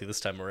so stealthy this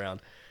time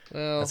around.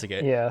 Well, That's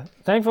okay. Yeah.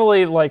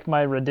 Thankfully, like,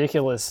 my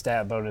ridiculous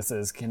stat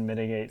bonuses can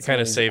mitigate some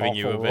Kind of these saving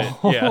you a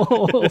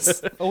awful bit.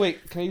 rolls. oh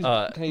wait, can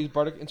I use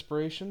Bardic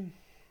Inspiration?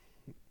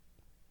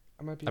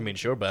 I might be. I mean,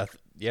 sure, Beth.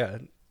 Yeah.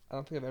 I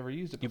don't think I've ever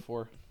used it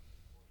before.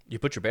 You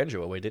put your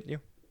banjo away, didn't you?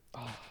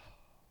 I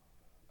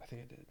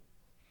think I did.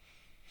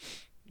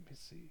 Let me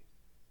see.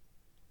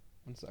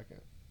 1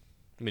 second.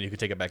 I mean, you could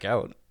take it back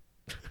out.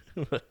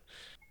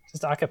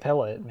 Just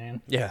acapella it,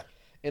 man. Yeah.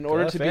 In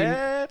order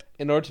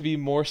to be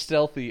more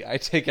stealthy, I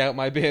take out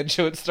my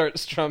banjo and start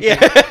strumming. Yeah.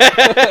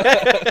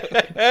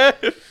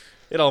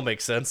 It all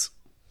makes sense.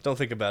 Don't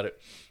think about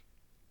it.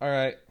 All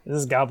right. This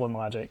is goblin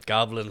logic.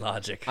 Goblin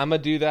logic. I'm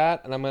gonna do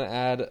that, and I'm gonna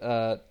add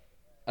a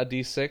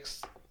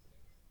d6.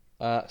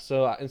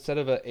 So instead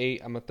of a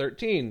 8, I'm a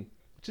 13,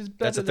 which is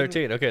better. That's a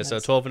 13. Than, Okay, so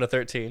 12 and a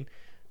 13.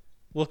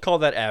 We'll call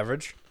that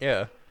average.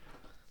 Yeah.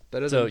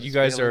 better So than you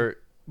guys failing. are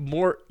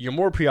you're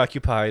more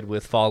preoccupied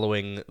with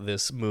following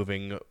this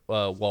moving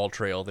wall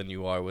trail than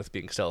you are with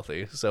being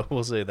stealthy. So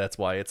we'll say that's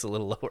why it's a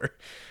little lower.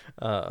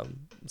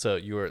 So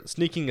you are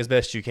sneaking as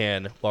best you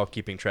can while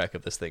keeping track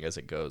of this thing as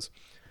it goes.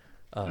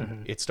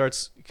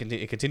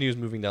 It continues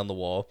moving down the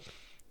wall.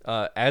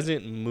 As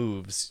it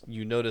moves,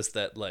 you notice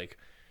that like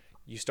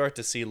you start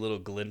to see little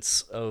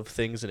glints of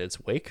things in its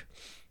wake.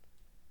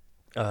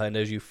 And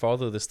as you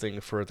follow this thing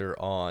further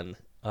on,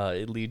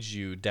 it leads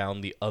you down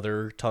the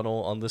other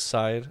tunnel on this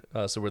side.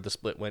 So where the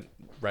split went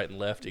right and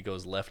left, it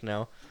goes left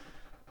now,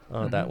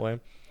 that way.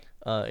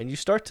 And you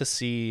start to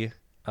see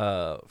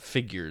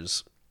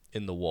figures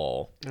in the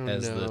wall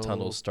as the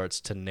tunnel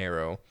starts to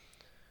narrow.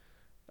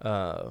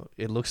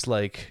 It looks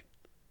like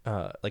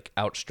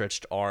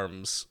outstretched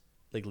arms,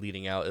 like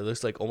leading out. It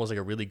looks like almost like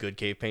a really good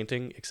cave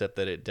painting, except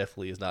that it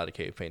definitely is not a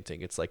cave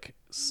painting. It's like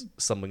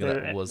something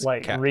that was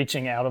like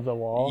reaching out of the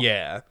wall.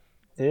 Yeah.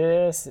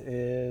 This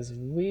is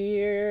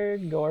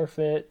weird,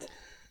 Gorfit.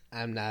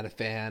 I'm not a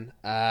fan.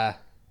 Can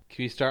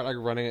we start like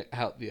running it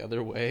out the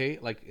other way?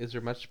 Like, is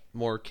there much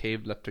more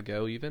cave left to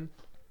go? Even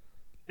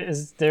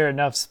Is there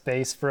enough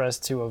space for us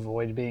to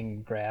avoid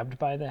being grabbed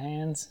by the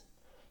hands?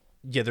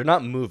 Yeah, they're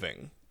not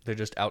moving. They're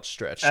just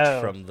outstretched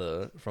from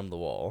the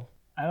wall.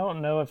 I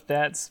don't know if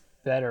that's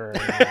better or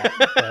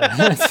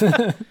not.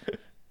 But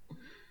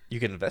You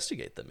can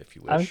investigate them if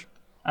you wish.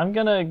 I'm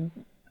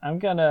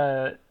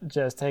gonna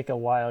just take a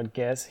wild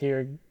guess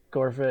here,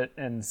 Gorfit,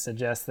 and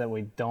suggest that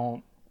we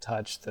don't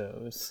touch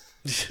those.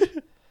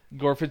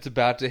 Gorfit's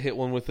about to hit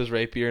one with his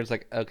rapier. And it's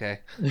like,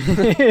 okay,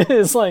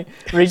 It's like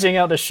reaching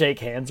out to shake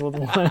hands with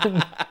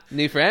one.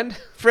 new friend.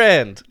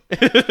 Friend.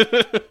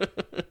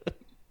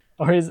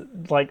 Or he's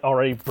like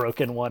already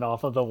broken one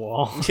off of the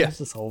wall. Yeah.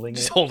 Just holding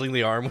Just it. holding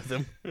the arm with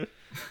him.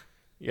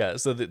 Yeah,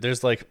 so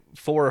there's like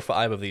 4 or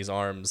 5 of these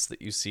arms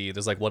that you see.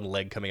 There's like one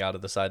leg coming out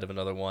of the side of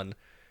another one.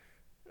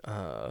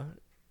 And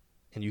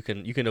you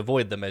can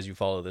avoid them as you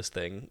follow this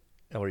thing,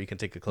 or you can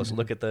take a closer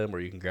look at them, or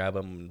you can grab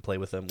them and play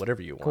with them,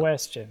 whatever you want.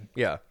 Question.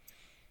 Yeah.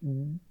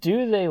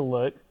 Do they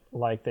look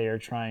like they are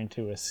trying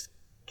to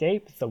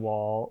escape the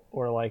wall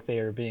or like they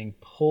are being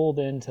pulled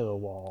into the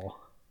wall?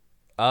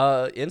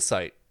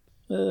 Insight.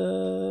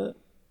 Kind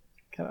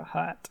of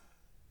hot.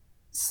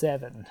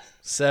 7.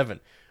 7.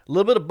 A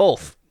little bit of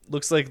both.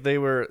 Looks like they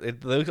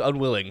look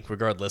unwilling,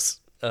 regardless.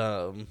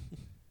 Hard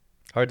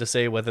to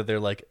say whether they're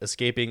like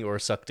escaping or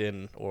sucked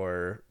in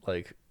or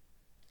like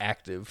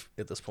active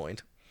at this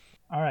point.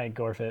 All right,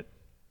 Gorfit.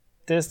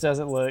 This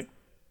doesn't look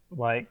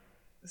like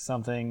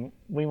something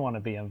we want to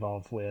be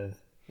involved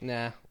with.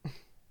 Nah.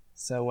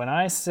 So when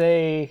I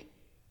say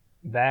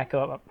back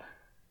up.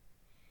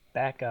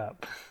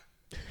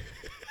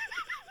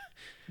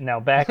 Now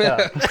back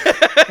up.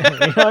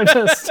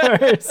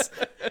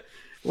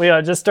 We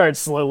all just start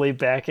slowly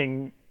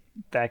backing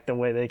back the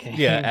way they came.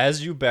 Yeah,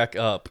 as you back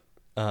up,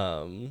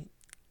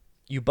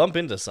 you bump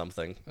into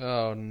something.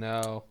 Oh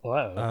no.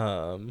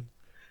 Whoa.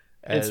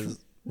 As It's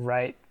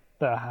right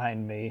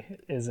behind me,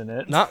 isn't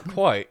it? not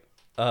quite.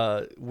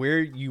 Where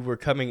you were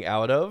coming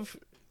out of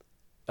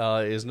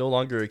is no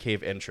longer a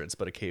cave entrance,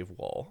 but a cave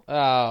wall.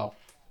 Oh,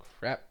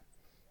 crap.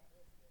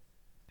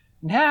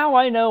 Now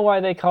I know why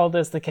they call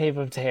this the Cave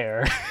of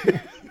Terror.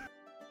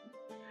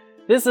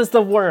 This is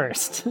the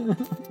worst.